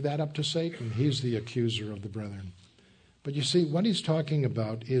leave that up to Satan. He's the accuser of the brethren. But you see, what he's talking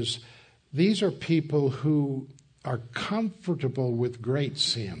about is these are people who are comfortable with great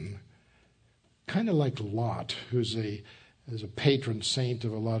sin, kind of like Lot, who's a patron saint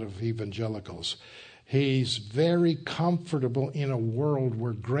of a lot of evangelicals. He's very comfortable in a world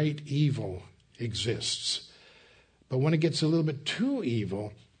where great evil exists. But when it gets a little bit too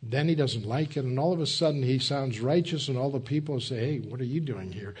evil, then he doesn't like it, and all of a sudden he sounds righteous, and all the people say, hey, what are you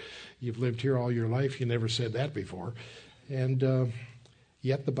doing here? You've lived here all your life. You never said that before. And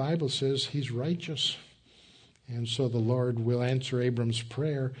yet the Bible says he's righteous. And so the Lord will answer Abram's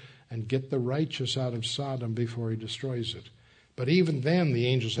prayer and get the righteous out of Sodom before he destroys it. But even then, the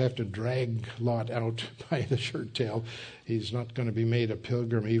angels have to drag Lot out by the shirt tail. He's not going to be made a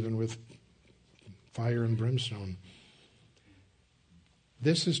pilgrim even with fire and brimstone.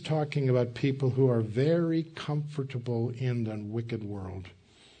 This is talking about people who are very comfortable in the wicked world.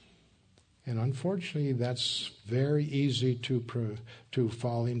 And unfortunately, that's very easy to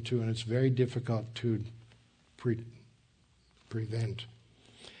fall into, and it's very difficult to prevent.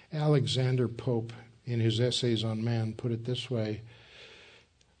 Alexander Pope, in his Essays on Man, put it this way: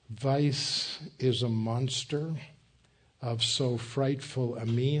 vice is a monster of so frightful a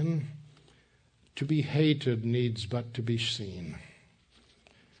mien, to be hated needs but to be seen.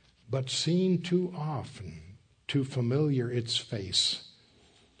 But seen too often, too familiar its face,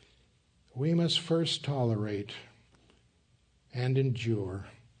 we must first tolerate and endure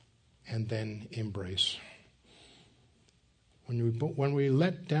and then embrace. When we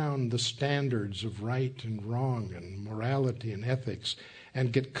let down the standards of right and wrong and morality and ethics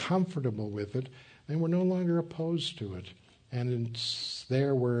and get comfortable with it, then we're no longer opposed to it. And it's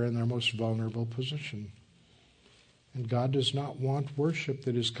there we're in our most vulnerable position. And God does not want worship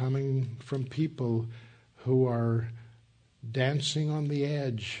that is coming from people who are dancing on the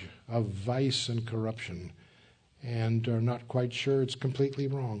edge of vice and corruption and are not quite sure it's completely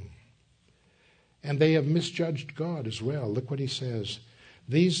wrong. And they have misjudged God as well. Look what he says.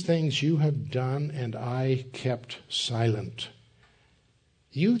 These things you have done, and I kept silent.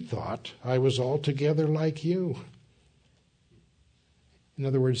 You thought I was altogether like you. In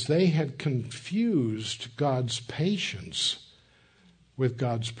other words, they had confused God's patience with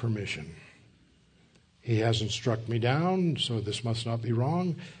God's permission. He hasn't struck me down, so this must not be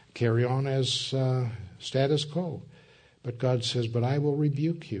wrong. Carry on as status quo. But God says, but I will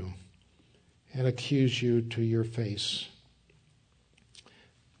rebuke you and accuse you to your face.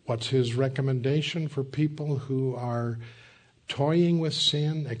 What's his recommendation for people who are toying with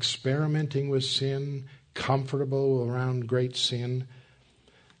sin, experimenting with sin, comfortable around great sin.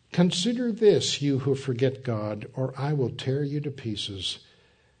 Consider this, you who forget God, or I will tear you to pieces,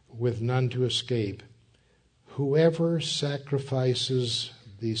 with none to escape. Whoever sacrifices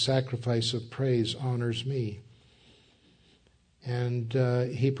the sacrifice of praise honors me. And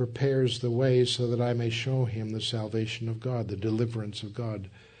he prepares the way so that I may show him the salvation of God, the deliverance of God,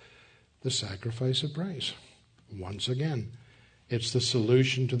 the sacrifice of praise. Once again, it's the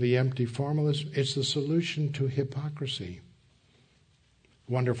solution to the empty formalism. It's the solution to hypocrisy.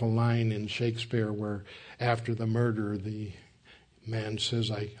 Wonderful line in Shakespeare where after the murder, the man says,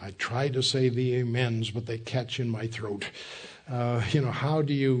 I try to say the amens, but they catch in my throat. How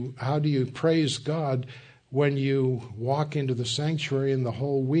do you praise God when you walk into the sanctuary and the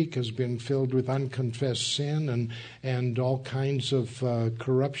whole week has been filled with unconfessed sin and all kinds of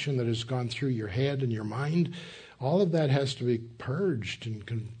corruption that has gone through your head and your mind? All of that has to be purged and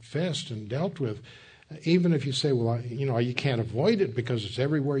confessed and dealt with. Even if you say, well, you can't avoid it because it's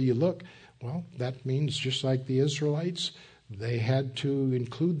everywhere you look. Well, that means just like the Israelites, they had to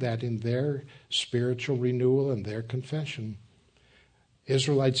include that in their spiritual renewal and their confession.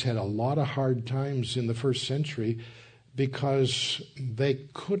 Israelites had a lot of hard times in the first century because they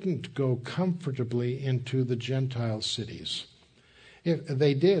couldn't go comfortably into the Gentile cities. If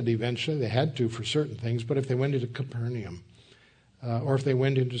they did eventually, they had to for certain things, but if they went into Capernaum, or if they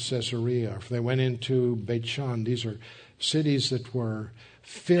went into Caesarea, or if they went into Beit Shan, these are cities that were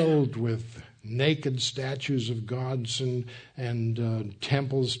filled with naked statues of gods and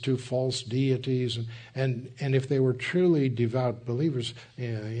temples to false deities. And if they were truly devout believers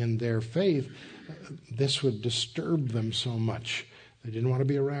in their faith, this would disturb them so much. They didn't want to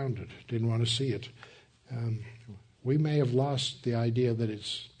be around it, didn't want to see it. We may have lost the idea that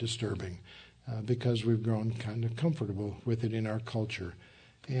it's disturbing because we've grown kind of comfortable with it in our culture.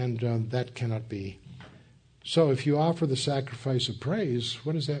 And that cannot be. So if you offer the sacrifice of praise,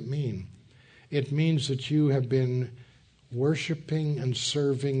 what does that mean? It means that you have been worshiping and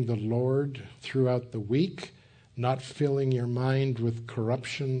serving the Lord throughout the week, not filling your mind with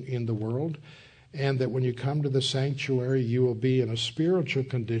corruption in the world, and that when you come to the sanctuary, you will be in a spiritual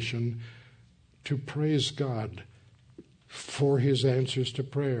condition to praise God for his answers to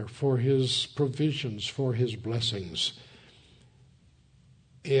prayer, for his provisions, for his blessings.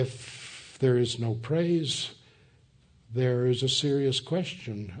 If there is no praise, there is a serious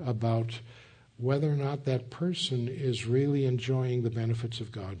question about whether or not that person is really enjoying the benefits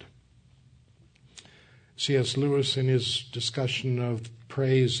of God. C.S. Lewis, in his discussion of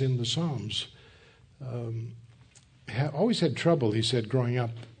praise in the Psalms, always had trouble, he said, growing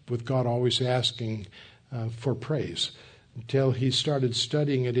up with God always asking for praise, until he started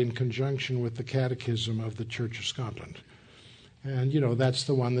studying it in conjunction with the Catechism of the Church of Scotland. And, that's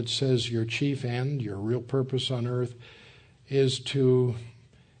the one that says your chief end, your real purpose on earth, is to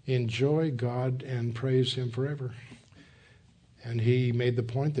enjoy God and praise him forever. And he made the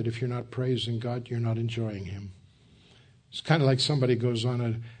point that if you're not praising God, you're not enjoying him. It's kind of like somebody goes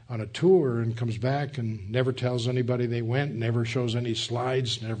on a tour and comes back and never tells anybody they went, never shows any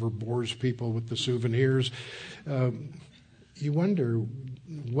slides, never bores people with the souvenirs. You wonder,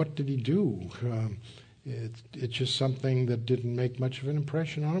 what did he do? It's just something that didn't make much of an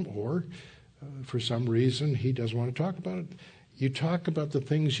impression on him, or for some reason he doesn't want to talk about it. You talk about the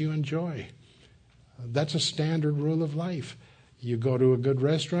things you enjoy. That's a standard rule of life. You go to a good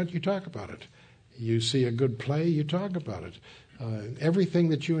restaurant, you talk about it. You see a good play, you talk about it. Everything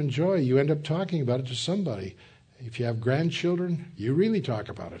that you enjoy, you end up talking about it to somebody. If you have grandchildren, you really talk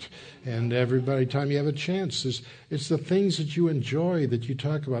about it. And every time you have a chance, it's the things that you enjoy that you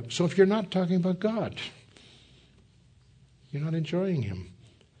talk about. So if you're not talking about God, you're not enjoying him.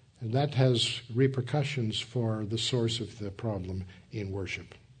 And that has repercussions for the source of the problem in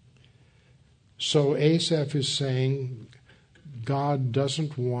worship. So Asaph is saying God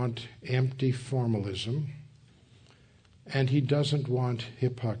doesn't want empty formalism, and he doesn't want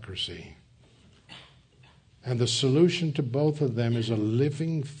hypocrisy. And the solution to both of them is a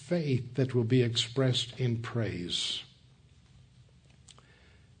living faith that will be expressed in praise.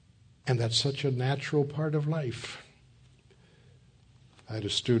 And that's such a natural part of life. I had a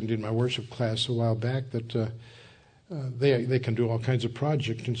student in my worship class a while back that they can do all kinds of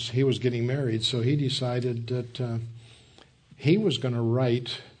projects, and he was getting married, so he decided that he was going to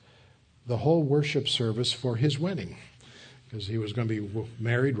write the whole worship service for his wedding, because he was going to be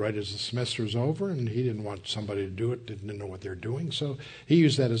married right as the semester's over, and he didn't want somebody to do it, didn't know what they're doing. So he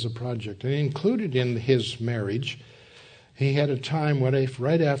used that as a project. And included in his marriage, he had a time when,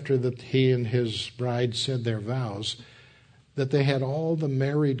 right after that he and his bride said their vows, that they had all the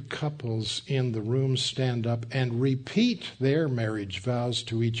married couples in the room stand up and repeat their marriage vows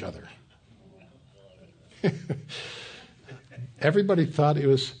to each other. Everybody thought it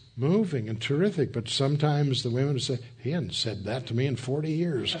was moving and terrific, but sometimes the women would say, he hadn't said that to me in 40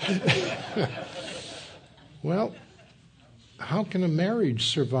 years. Well, how can a marriage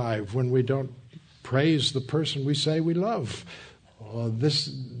survive when we don't praise the person we say we love? This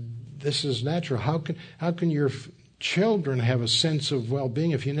is natural. How can your children have a sense of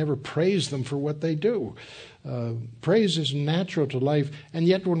well-being if you never praise them for what they do? Praise is natural to life, and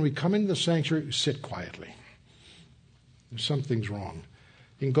yet when we come into the sanctuary, we sit quietly. Something's wrong.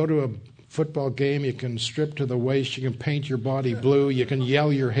 You can go to a football game, you can strip to the waist, you can paint your body blue, you can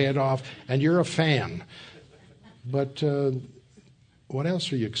yell your head off, and you're a fan. But what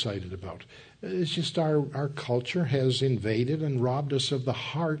else are you excited about? It's just our culture has invaded and robbed us of the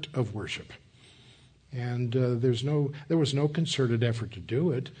heart of worship. And there was no concerted effort to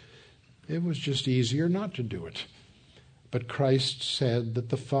do it. It was just easier not to do it. But Christ said that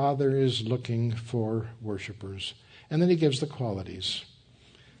the Father is looking for worshipers. And then he gives the qualities.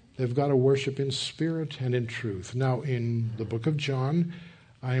 They've got to worship in spirit and in truth. Now, in the book of John,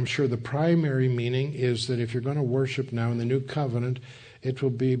 I am sure the primary meaning is that if you're going to worship now in the new covenant, it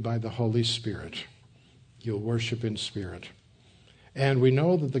will be by the Holy Spirit. You'll worship in spirit. And we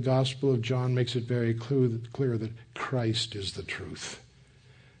know that the Gospel of John makes it very clear that Christ is the truth.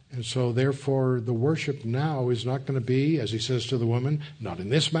 And so, therefore, the worship now is not going to be, as he says to the woman, not in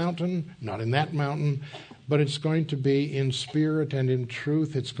this mountain, not in that mountain, but it's going to be in spirit and in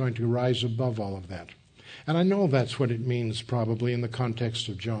truth. It's going to rise above all of that. And I know that's what it means probably in the context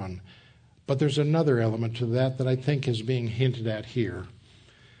of John. But there's another element to that I think is being hinted at here.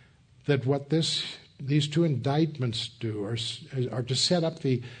 That what these two indictments do are to set up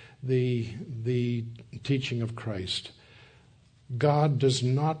the teaching of Christ. God does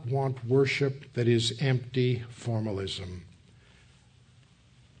not want worship that is empty formalism.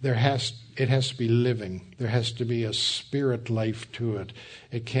 It has to be living. There has to be a spirit life to it.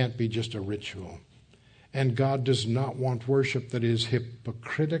 It can't be just a ritual. And God does not want worship that is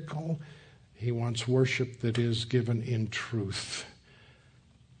hypocritical. He wants worship that is given in truth.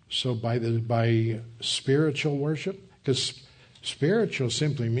 So by spiritual worship, because spiritual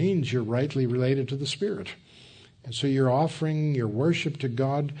simply means you're rightly related to the Spirit. And so you're offering your worship to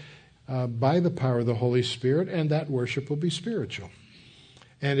God by the power of the Holy Spirit, and that worship will be spiritual.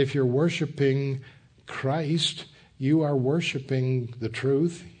 And if you're worshiping Christ, you are worshiping the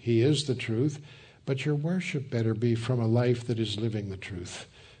truth. He is the truth. But your worship better be from a life that is living the truth,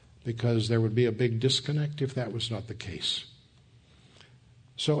 because there would be a big disconnect if that was not the case.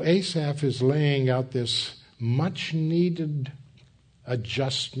 So Asaph is laying out this much-needed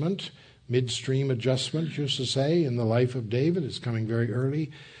adjustment, midstream adjustment, just to say, in the life of David. It's coming very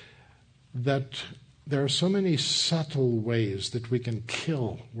early, that there are so many subtle ways that we can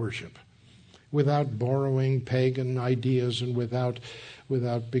kill worship without borrowing pagan ideas and without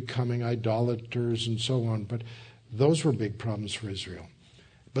becoming idolaters and so on. But those were big problems for Israel.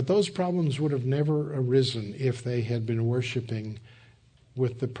 But those problems would have never arisen if they had been worshiping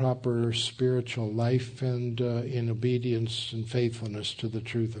with the proper spiritual life and in obedience and faithfulness to the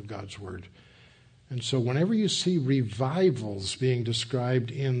truth of God's Word. And so whenever you see revivals being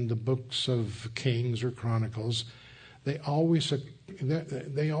described in the books of Kings or Chronicles, they always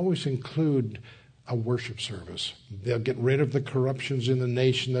include a worship service. They'll get rid of the corruptions in the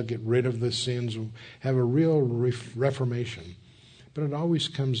nation. They'll get rid of the sins, have a real reformation. But it always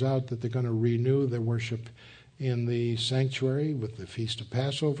comes out that they're going to renew their worship in the sanctuary with the Feast of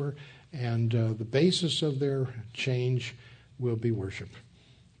Passover, and the basis of their change will be worship.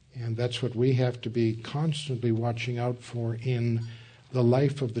 And that's what we have to be constantly watching out for in the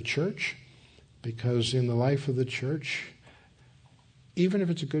life of the church, because in the life of the church, even if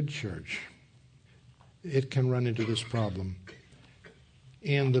it's a good church, it can run into this problem.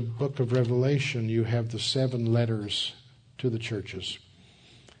 In the book of Revelation, you have the 7 letters to the churches.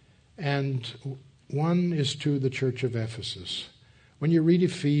 And one is to the church of Ephesus. When you read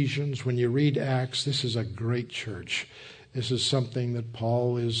Ephesians, when you read Acts, this is a great church. This is something that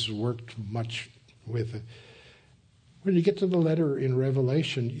Paul has worked much with. When you get to the letter in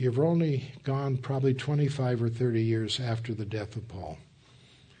Revelation, you've only gone probably 25 or 30 years after the death of Paul.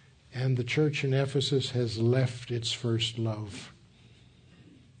 And the church in Ephesus has left its first love.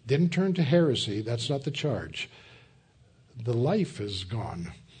 Didn't turn to heresy, that's not the charge. The life is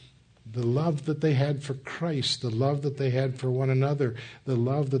gone. The love that they had for Christ, the love that they had for one another, the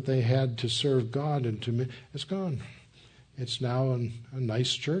love that they had to serve God and to me, it's gone. It's now a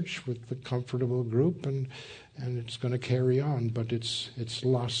nice church with a comfortable group, and and it's going to carry on, but it's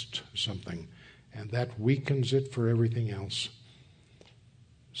lost something, and that weakens it for everything else.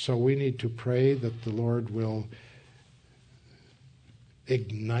 So we need to pray that the Lord will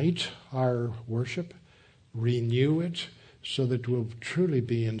ignite our worship, renew it, so that we'll truly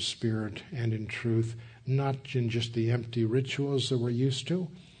be in spirit and in truth, not in just the empty rituals that we're used to,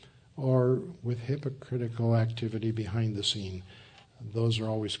 or with hypocritical activity behind the scene. Those are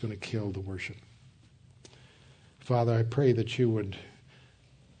always going to kill the worship. Father, I pray that you would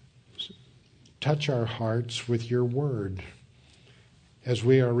touch our hearts with your word as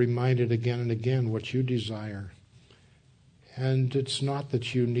we are reminded again and again what you desire. And it's not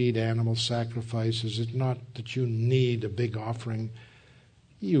that you need animal sacrifices. It's not that you need a big offering.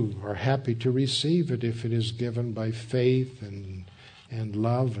 You are happy to receive it if it is given by faith and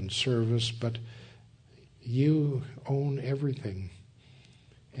love and service, but you own everything.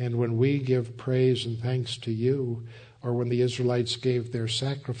 And when we give praise and thanks to you, or when the Israelites gave their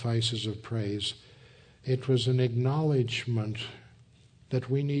sacrifices of praise, it was an acknowledgement that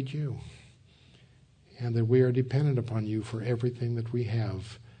we need you and that we are dependent upon you for everything that we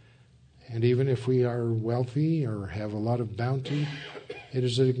have. And even if we are wealthy or have a lot of bounty, it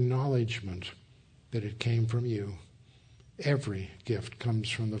is an acknowledgement that it came from you. Every gift comes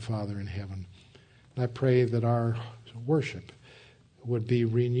from the Father in heaven. And I pray that our worship would be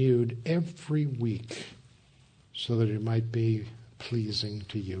renewed every week so that it might be pleasing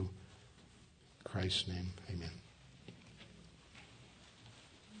to you. In Christ's name, amen.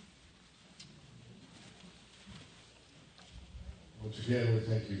 Once again, we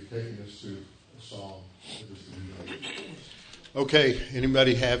thank you for taking us through a song. Okay,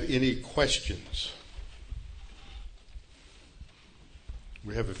 anybody have any questions?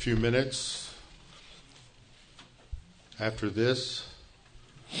 We have a few minutes after this.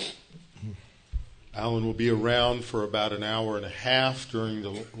 Alan will be around for about an hour and a half during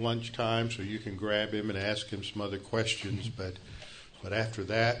the lunchtime, so you can grab him and ask him some other questions. But after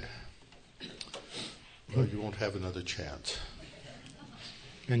that, well, you won't have another chance.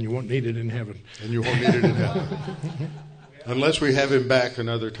 And you won't need it in heaven. And you won't need it in heaven. Unless we have him back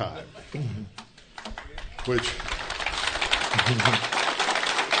another time. Which...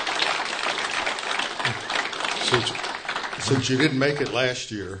 Since you didn't make it last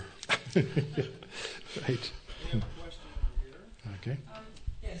year. Right. Okay.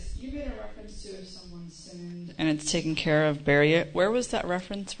 Yes, you made a reference to if someone sinned and it's taken care of, bury it. Where was that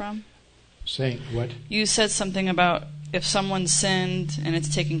reference from? Saying what? You said something about if someone sinned and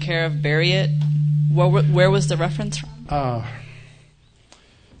it's taken care of, bury it. Where was the reference from?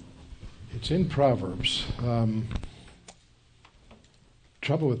 It's in Proverbs.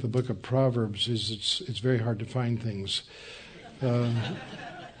 Trouble with the book of Proverbs is it's very hard to find things.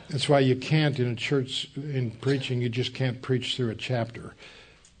 That's why you can't in a church, in preaching, you just can't preach through a chapter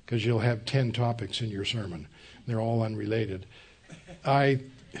because you'll have 10 topics in your sermon. They're all unrelated.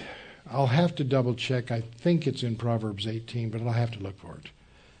 I'll have to double check. I think it's in Proverbs 18, but I'll have to look for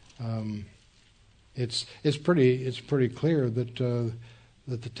it. It's pretty clear that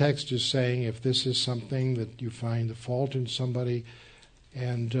the text is saying if this is something that you find a fault in somebody,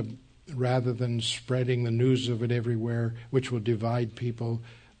 and rather than spreading the news of it everywhere, which will divide people,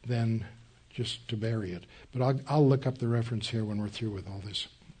 then just to bury it. But I'll look up the reference here when we're through with all this.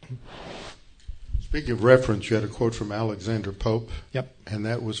 Speaking of reference, you had a quote from Alexander Pope. Yep. And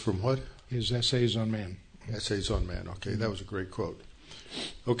that was from what? His Essays on Man. Essays on Man. Okay, that was a great quote.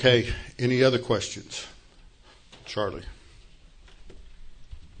 Okay, any other questions? Charlie.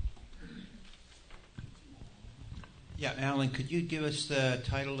 Yeah, Alan, could you give us the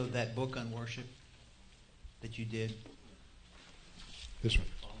title of that book on worship that you did? This one.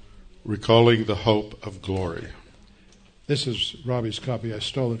 Recalling the Hope of Glory. This is Robbie's copy. I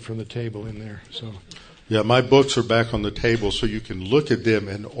stole it from the table in there. So. Yeah, my books are back on the table, so you can look at them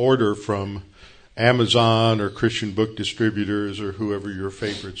and order from Amazon or Christian Book Distributors or whoever your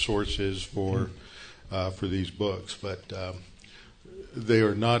favorite source is for these books. But they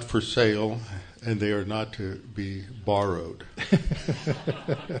are not for sale, and they are not to be borrowed.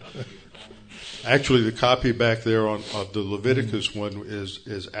 Actually, the copy back there of the Leviticus one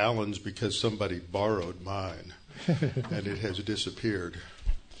is Alan's because somebody borrowed mine, and it has disappeared.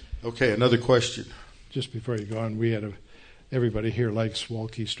 Okay, another question. Just before you go on, everybody here likes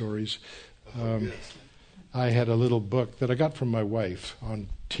Walkie stories. Yes. I had a little book that I got from my wife on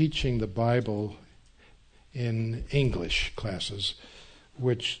teaching the Bible in English classes,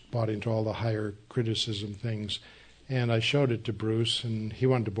 which bought into all the higher criticism things. And I showed it to Bruce, and he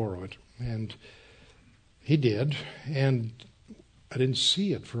wanted to borrow it. And he did, and I didn't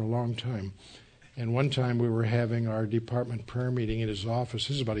see it for a long time. And one time we were having our department prayer meeting in his office.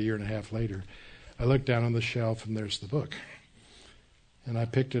 This is about a year and a half later. I looked down on the shelf, and there's the book. And I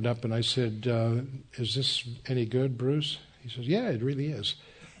picked it up, and I said, is this any good, Bruce? He says, yeah, it really is.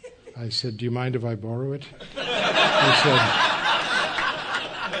 I said, do you mind if I borrow it?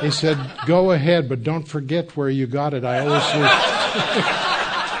 He said, go ahead, but don't forget where you got it. I always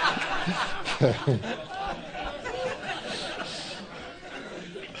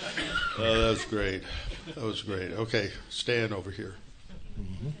Oh, that was great. That was great. Okay, Stan over here.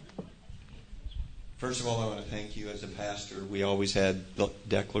 Mm-hmm. First of all, I want to thank you as a pastor. We always had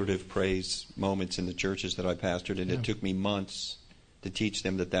declarative praise moments in the churches that I pastored, and It took me months to teach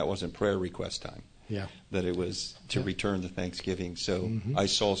them that wasn't prayer request time. Yeah. That it was to return to Thanksgiving. So I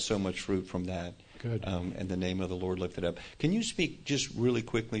saw so much fruit from that. Good. And the name of the Lord lifted up. Can you speak just really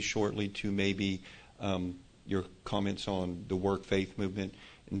quickly, shortly, to maybe your comments on the work faith movement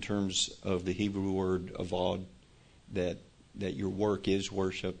in terms of the Hebrew word avod, that your work is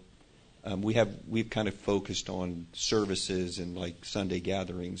worship? We've kind of focused on services and like Sunday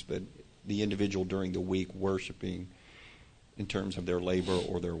gatherings, but the individual during the week worshiping in terms of their labor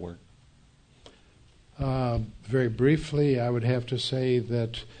or their work. Very briefly, I would have to say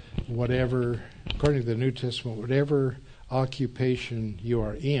that whatever, according to the New Testament, whatever occupation you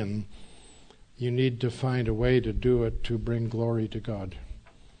are in, you need to find a way to do it to bring glory to God.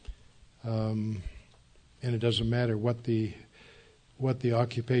 And it doesn't matter what the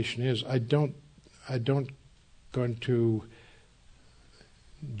occupation is. I don't go into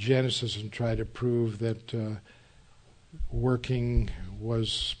Genesis and try to prove that working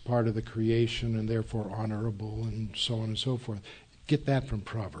was part of the creation and therefore honorable and so on and so forth. Get that from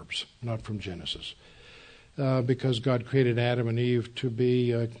Proverbs, not from Genesis. Because God created Adam and Eve to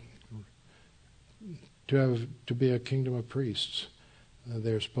be a kingdom of priests.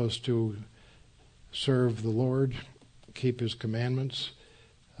 They're supposed to serve the Lord, keep His commandments,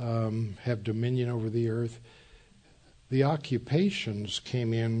 have dominion over the earth. The occupations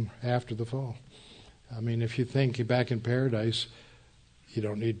came in after the fall. I mean, if you think back in paradise, you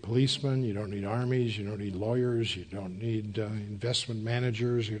don't need policemen, you don't need armies, you don't need lawyers, you don't need investment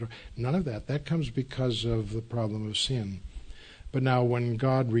managers. None of that. That comes because of the problem of sin. But now when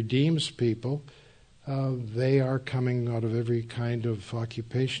God redeems people, they are coming out of every kind of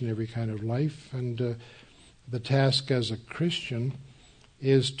occupation, every kind of life. And the task as a Christian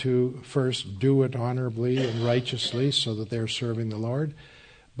is to first do it honorably and righteously so that they're serving the Lord,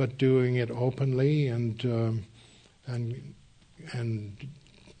 but doing it openly and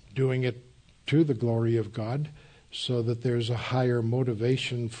doing it to the glory of God, so that there's a higher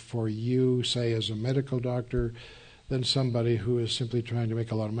motivation for you, say, as a medical doctor, than somebody who is simply trying to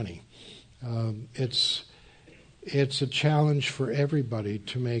make a lot of money. It's a challenge for everybody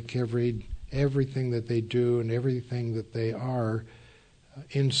to make everything that they do and everything that they are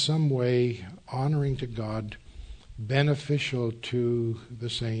in some way honoring to God, beneficial to the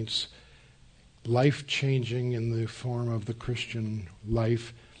saints, life-changing in the form of the Christian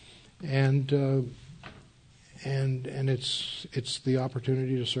life, and it's the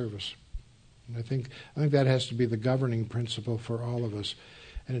opportunity to service. And I think that has to be the governing principle for all of us.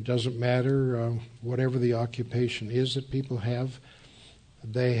 And it doesn't matter whatever the occupation is that people have,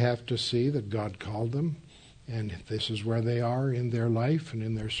 they have to see that God called them, and this is where they are in their life and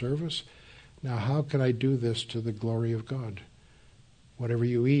in their service. Now, how can I do this to the glory of God? Whatever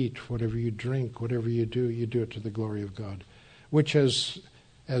you eat, whatever you drink, whatever you do it to the glory of God. Which, as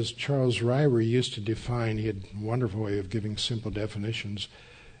Charles Ryrie used to define, he had a wonderful way of giving simple definitions,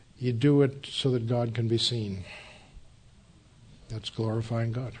 you do it so that God can be seen. That's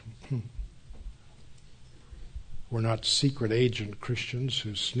glorifying God. We're not secret agent Christians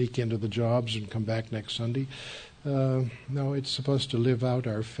who sneak into the jobs and come back next Sunday. No, it's supposed to live out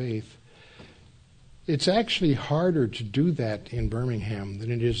our faith. It's actually harder to do that in Birmingham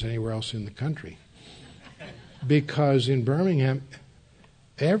than it is anywhere else in the country. Because in Birmingham,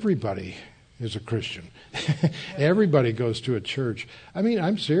 everybody is a Christian. Everybody goes to a church. I mean,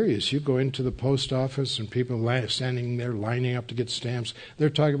 I'm serious. You go into the post office and people standing there lining up to get stamps. They're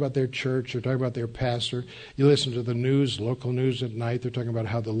talking about their church. They're talking about their pastor. You listen to the news, local news at night. They're talking about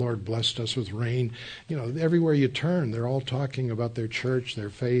how the Lord blessed us with rain. You know, everywhere you turn, they're all talking about their church,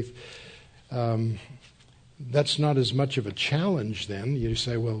 their faith. That's not as much of a challenge then. You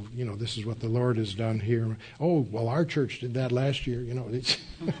say, well, you know, this is what the Lord has done here. Oh, well, our church did that last year. You know, it's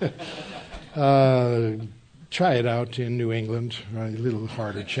try it out in New England. A little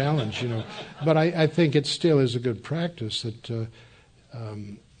harder challenge, you know. But I think it still is a good practice that,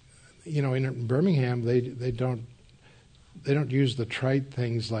 you know, in Birmingham, they don't they don't use the trite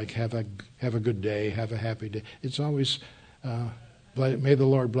things like have a good day, have a happy day. It's always may the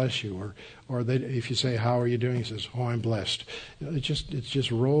Lord bless you, or if you say how are you doing, he says, oh, I'm blessed. It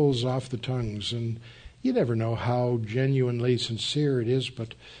just rolls off the tongues, and you never know how genuinely sincere it is.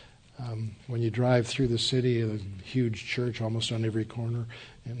 But when you drive through the city, a huge church almost on every corner,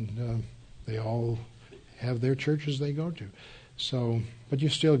 and they all have their churches they go to. So, but you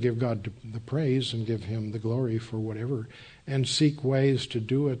still give God the praise and give Him the glory for whatever, and seek ways to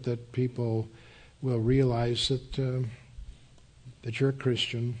do it that people will realize that you're a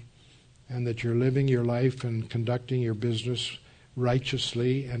Christian and that you're living your life and conducting your business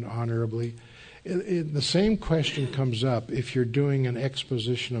righteously and honorably. The same question comes up if you're doing an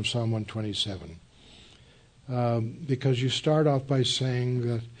exposition of Psalm 127, because you start off by saying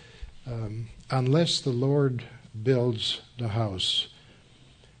that unless the Lord builds the house,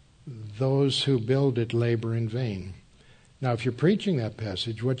 those who build it labor in vain. Now, if you're preaching that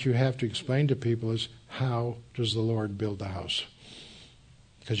passage, what you have to explain to people is, how does the Lord build the house?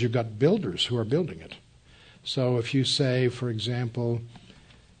 Because you've got builders who are building it. So if you say, for example,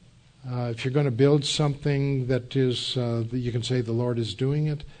 if you're going to build something that is, you can say the Lord is doing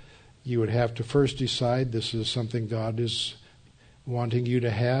it, you would have to first decide this is something God is wanting you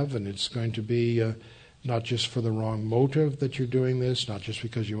to have, and it's going to be not just for the wrong motive that you're doing this, not just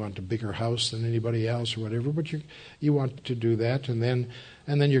because you want a bigger house than anybody else or whatever, but you want to do that, and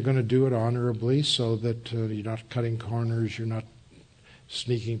then you're going to do it honorably so that you're not cutting corners, you're not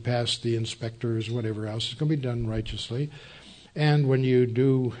sneaking past the inspectors, whatever else. It's going to be done righteously. And when you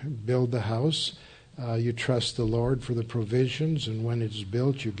do build the house, you trust the Lord for the provisions, and when it's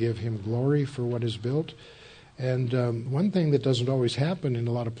built, you give Him glory for what is built. And one thing that doesn't always happen in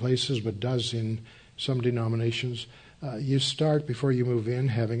a lot of places, but does in some denominations, you start before you move in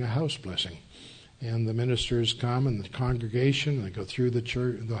having a house blessing. And the ministers come and the congregation, and they go through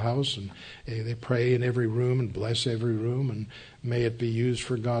the house, and they pray in every room and bless every room, and may it be used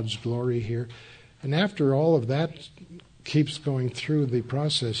for God's glory here. And after all of that keeps going through the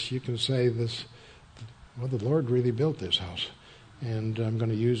process, you can say this, well, the Lord really built this house, and I'm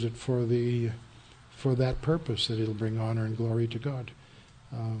going to use it for that purpose, that it'll bring honor and glory to God.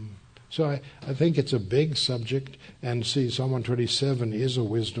 So I think it's a big subject, and see, Psalm 127 is a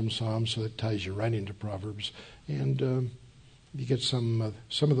wisdom psalm, so it ties you right into Proverbs, and you get some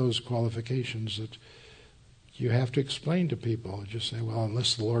of those qualifications that you have to explain to people. Just say, well,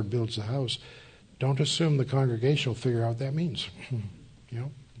 unless the Lord builds the house, don't assume the congregation will figure out what that means.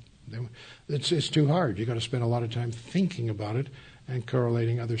 It's too hard. You've got to spend a lot of time thinking about it and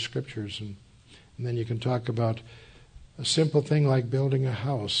correlating other scriptures, and then you can talk about a simple thing like building a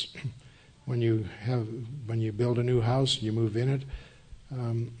house. When you build a new house and you move in it,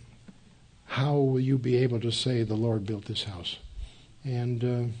 how will you be able to say the Lord built this house?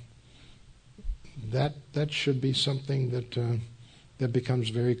 And that should be something that becomes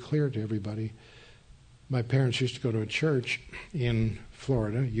very clear to everybody. My parents used to go to a church in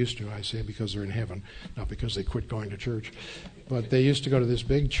Florida. Used to, I say, because they're in heaven, not because they quit going to church. But they used to go to this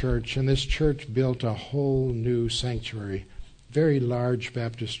big church, and this church built a whole new sanctuary, very large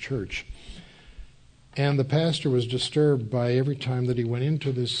Baptist church. And the pastor was disturbed by every time that he went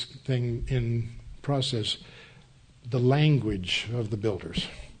into this thing in process, the language of the builders.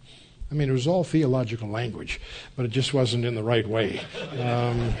 I mean, it was all theological language, but it just wasn't in the right way.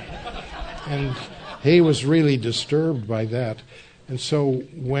 And he was really disturbed by that. And so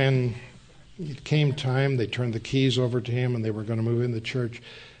when it came time, they turned the keys over to him, and they were going to move in the church.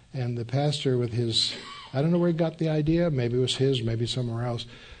 And the pastor, with his, I don't know where he got the idea, maybe it was his, maybe somewhere else,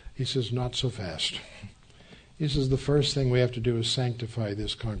 he says, not so fast. He says, the first thing we have to do is sanctify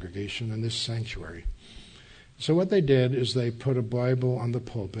this congregation and this sanctuary. So what they did is they put a Bible on the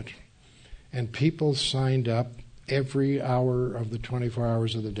pulpit, and people signed up every hour of the 24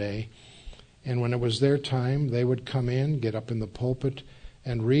 hours of the day. And when it was their time, they would come in, get up in the pulpit,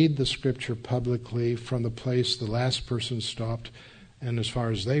 and read the scripture publicly from the place the last person stopped, and as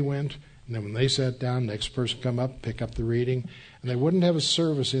far as they went. And then when they sat down, next person come up, pick up the reading. And they wouldn't have a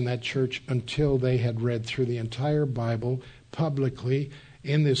service in that church until they had read through the entire Bible publicly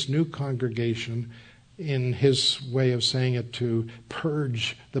in this new congregation, in his way of saying it, to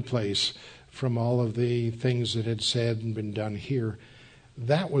purge the place from all of the things that had said and been done here.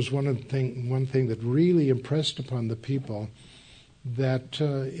 That was one thing that really impressed upon the people, that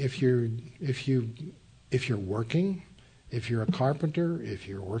if you're working, if you're a carpenter, if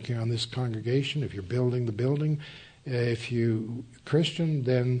you're working on this congregation, if you're building the building, if you're Christian,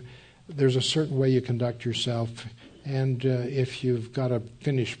 then there's a certain way you conduct yourself. And if you've got a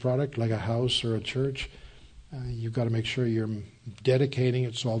finished product like a house or a church, You've got to make sure you're dedicating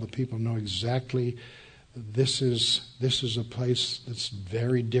it so all the people know exactly this is a place that's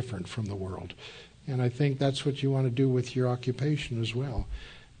very different from the world. And I think that's what you want to do with your occupation as well.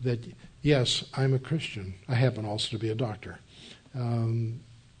 That, yes, I'm a Christian. I happen also to be a doctor. You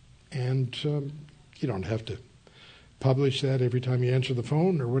don't have to publish that every time you answer the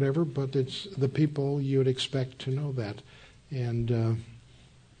phone or whatever, but it's the people you would expect to know that. And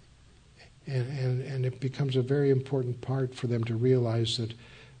it becomes a very important part for them to realize that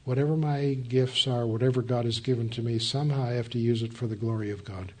whatever my gifts are, whatever God has given to me, somehow I have to use it for the glory of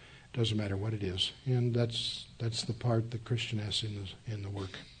God. Doesn't matter what it is. And that's the part the Christian has in the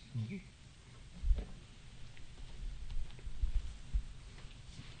work. Mm-hmm.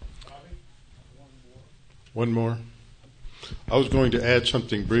 One more. I was going to add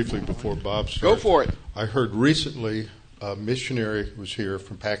something briefly before Bob starts. Go for it. I heard recently a missionary was here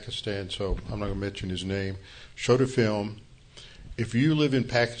from Pakistan, so I'm not going to mention his name, showed a film. If you live in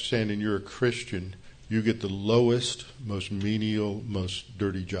Pakistan and you're a Christian, you get the lowest, most menial, most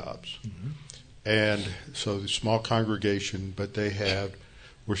dirty jobs. Mm-hmm. And so the small congregation, but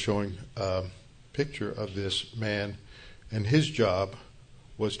we're showing a picture of this man, and his job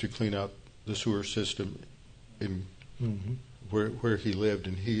was to clean out the sewer system in mm-hmm. where he lived,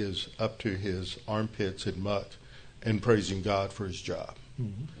 and he is up to his armpits in muck and praising God for his job.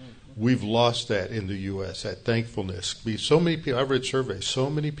 Mm-hmm. We've lost that in the U.S., that thankfulness. So many people, I've read surveys, so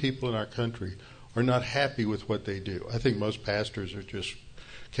many people in our country are not happy with what they do. I think most pastors are just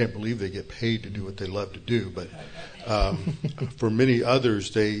can't believe they get paid to do what they love to do. But for many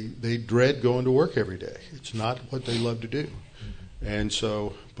others, they dread going to work every day. It's not what they love to do. And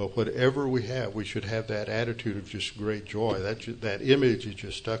so, but whatever we have, we should have that attitude of just great joy. That image is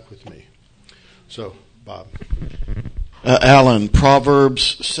just stuck with me. So, Bob. Alan,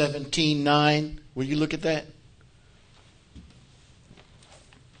 Proverbs 17:9. Will you look at that?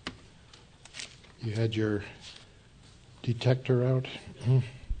 You had your detector out?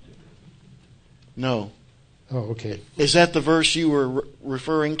 No. Oh, okay. Is that the verse you were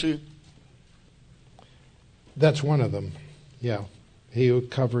referring to? That's one of them. Yeah. He who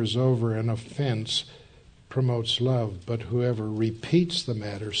covers over an offense promotes love, but whoever repeats the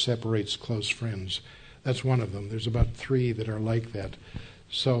matter separates close friends. That's one of them. There's about 3 that are like that.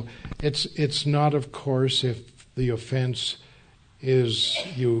 So it's not, of course, if the offense is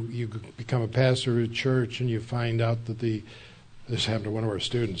you become a pastor of a church and you find out that this happened to one of our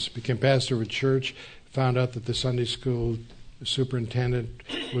students, became pastor of a church, found out that the Sunday school superintendent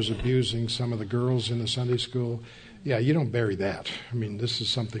was abusing some of the girls in the Sunday school. Yeah, you don't bury that. I mean, this is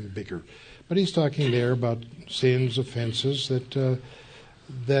something bigger. But he's talking there about sins, offenses,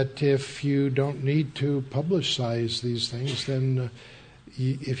 that if you don't need to publicize these things, then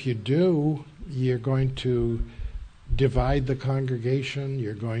if you do, you're going to divide the congregation,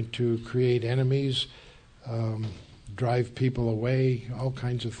 you're going to create enemies, drive people away, all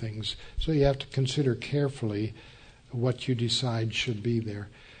kinds of things. So you have to consider carefully what you decide should be there.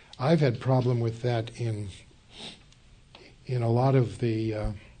 I've had problem with that in a lot of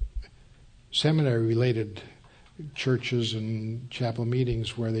the seminary-related churches and chapel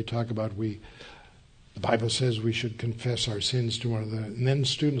meetings where they talk about the Bible says we should confess our sins to one another, and then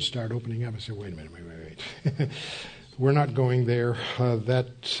students start opening up and say, wait a minute, wait. We're not going there.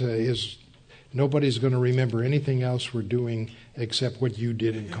 Nobody's going to remember anything else we're doing except what you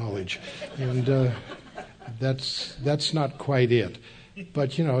did in college. And that's not quite it.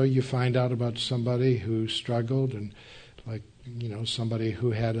 But, you find out about somebody who struggled and somebody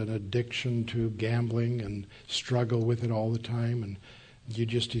who had an addiction to gambling and struggle with it all the time, and you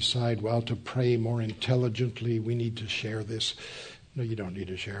just decide, well, to pray more intelligently, we need to share this. No, you don't need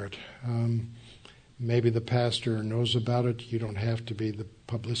to share it. Maybe the pastor knows about it. You don't have to be the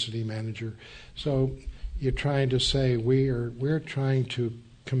publicity manager. So you're trying to say we're trying to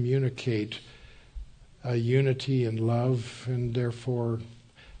communicate a unity and love, and therefore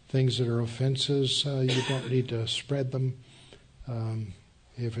things that are offenses, you don't need to spread them.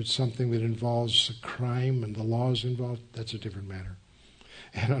 If it's something that involves a crime and the law is involved, that's a different matter.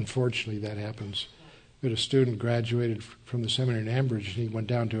 And unfortunately, that happens. We had a student graduated from the seminary in Ambridge, and he went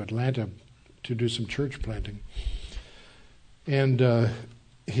down to Atlanta to do some church planting. And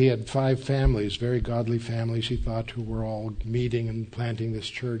he had 5 families, very godly families, he thought, who were all meeting and planting this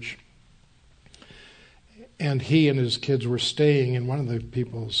church. And he and his kids were staying in one of the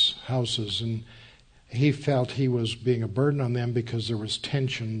people's houses, and he felt he was being a burden on them because there was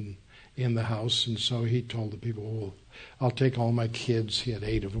tension in the house. And so he told the people, well, I'll take all my kids. He had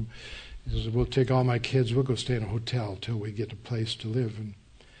 8 of them. He says, we'll take all my kids. We'll go stay in a hotel till we get a place to live. And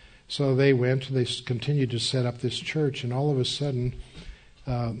So they went, they continued to set up this church, and all of a sudden,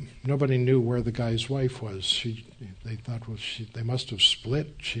 nobody knew where the guy's wife was. They thought, well, they must have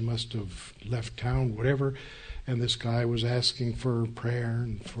split, she must have left town, whatever, and this guy was asking for prayer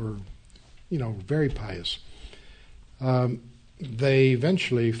and for, very pious. They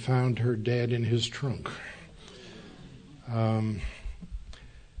eventually found her dead in his trunk.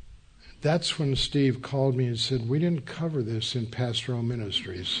 That's when Steve called me and said, we didn't cover this in pastoral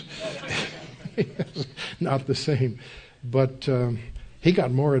ministries. Not the same. But he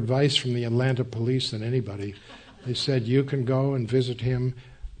got more advice from the Atlanta police than anybody. They said, you can go and visit him,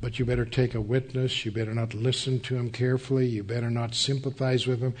 but you better take a witness. You better not listen to him carefully. You better not sympathize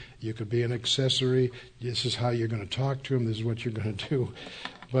with him. You could be an accessory. This is how you're going to talk to him. This is what you're going to do.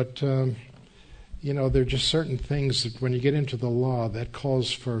 But, there are just certain things that when you get into the law, that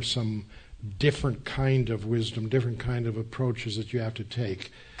calls for some different kind of wisdom, different kind of approaches that you have to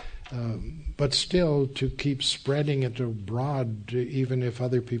take. But still, to keep spreading it abroad, even if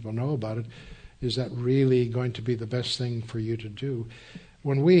other people know about it, is that really going to be the best thing for you to do?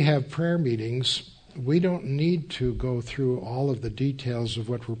 When we have prayer meetings, we don't need to go through all of the details of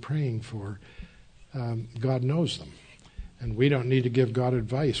what we're praying for. God knows them. And we don't need to give God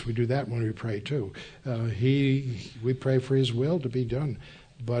advice. We do that when we pray too. We pray for His will to be done.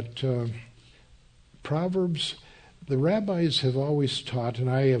 But Proverbs, the rabbis have always taught, and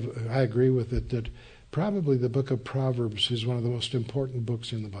I agree with it, that probably the book of Proverbs is one of the most important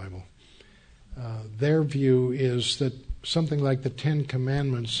books in the Bible. Their view is that something like the Ten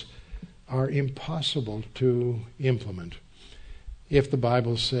Commandments are impossible to implement. If the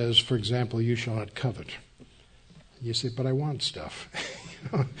Bible says, for example, you shall not covet. You say, but I want stuff.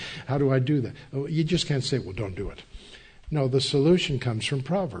 How do I do that? Oh, you just can't say, well, don't do it. No, the solution comes from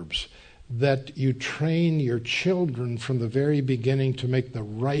Proverbs, that you train your children from the very beginning to make the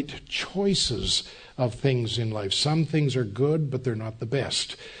right choices of things in life. Some things are good, but they're not the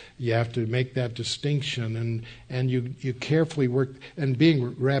best. You have to make that distinction, and you carefully work. And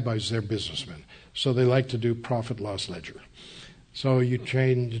being rabbis, they're businessmen, so they like to do profit-loss ledger. So you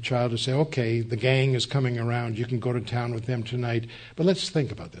train the child to say, okay, the gang is coming around. You can go to town with them tonight. But let's think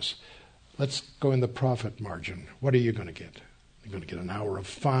about this. Let's go in the profit margin. What are you going to get? You're going to get an hour of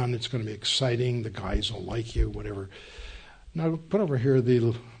fun. It's going to be exciting. The guys will like you, whatever. Now put over here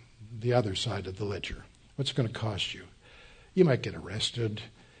the other side of the ledger. What's it going to cost you? You might get arrested.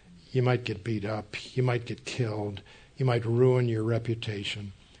 You might get beat up. You might get killed. You might ruin your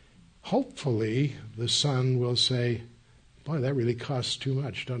reputation. Hopefully, the son will say, boy, that really costs too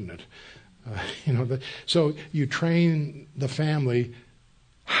much, doesn't it? So you train the family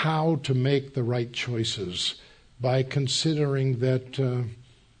how to make the right choices by considering that,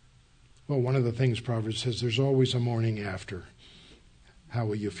 one of the things Proverbs says, there's always a morning after. How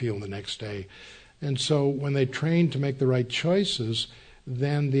will you feel the next day? And so when they train to make the right choices,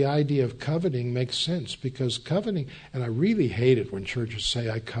 then the idea of coveting makes sense, because coveting, and I really hate it when churches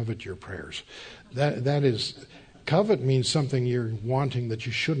say, I covet your prayers. That is... Covet means something you're wanting that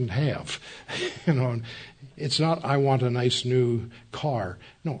you shouldn't have. It's not, I want a nice new car.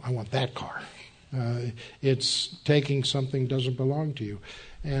 No, I want that car. It's taking something that doesn't belong to you.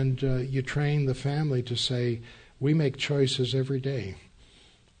 And you train the family to say, we make choices every day.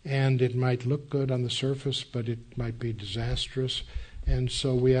 And it might look good on the surface, but it might be disastrous. And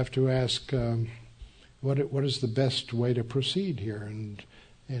so we have to ask, what is the best way to proceed here?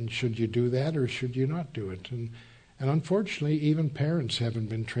 And should you do that or should you not do it? And unfortunately, even parents haven't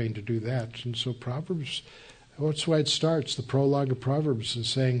been trained to do that. And so Proverbs, that's why it starts, the prologue of Proverbs, is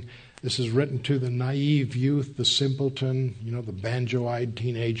saying, this is written to the naive youth, the simpleton, the banjo-eyed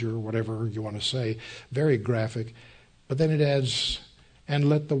teenager, whatever you want to say. Very graphic. But then it adds, and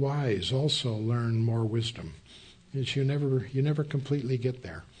let the wise also learn more wisdom. You never completely get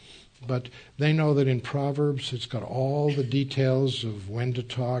there. But they know that in Proverbs it's got all the details of when to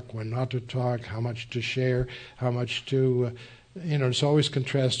talk, when not to talk, how much to share, how much to, it's always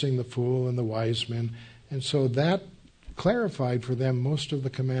contrasting the fool and the wise men. And so that clarified for them most of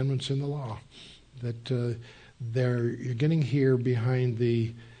the commandments in the law. That you're getting here behind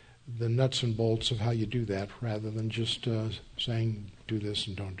the nuts and bolts of how you do that, rather than just saying do this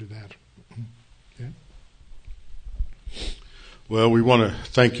and don't do that. Yeah. Well, we want to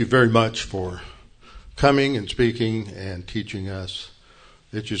thank you very much for coming and speaking and teaching us.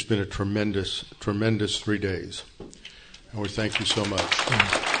 It's just been a tremendous, tremendous 3 days. And we thank you so much.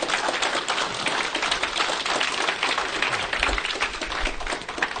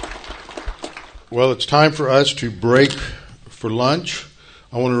 Well, it's time for us to break for lunch.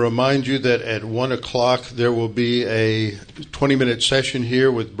 I want to remind you that at 1 o'clock there will be a 20-minute session here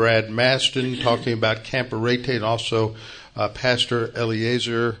with Brad Maston talking about Camp Arete, and also Pastor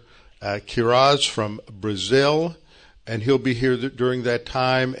Eliezer Quiraz from Brazil, and he'll be here during that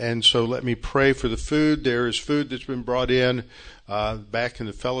time. And so let me pray for the food. There is food that's been brought in back in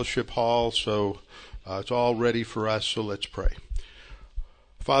the fellowship hall, so it's all ready for us, so let's pray.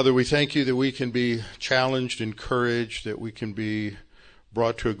 Father, we thank you that we can be challenged, encouraged, that we can be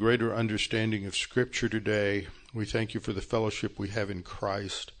brought to a greater understanding of Scripture today. We thank you for the fellowship we have in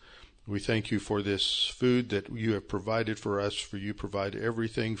Christ. We thank you for this food that you have provided for us, for you provide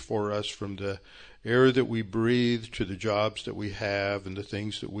everything for us, from the air that we breathe to the jobs that we have and the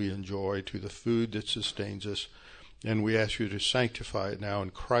things that we enjoy to the food that sustains us. And we ask you to sanctify it now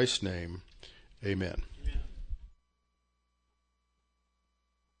in Christ's name. Amen.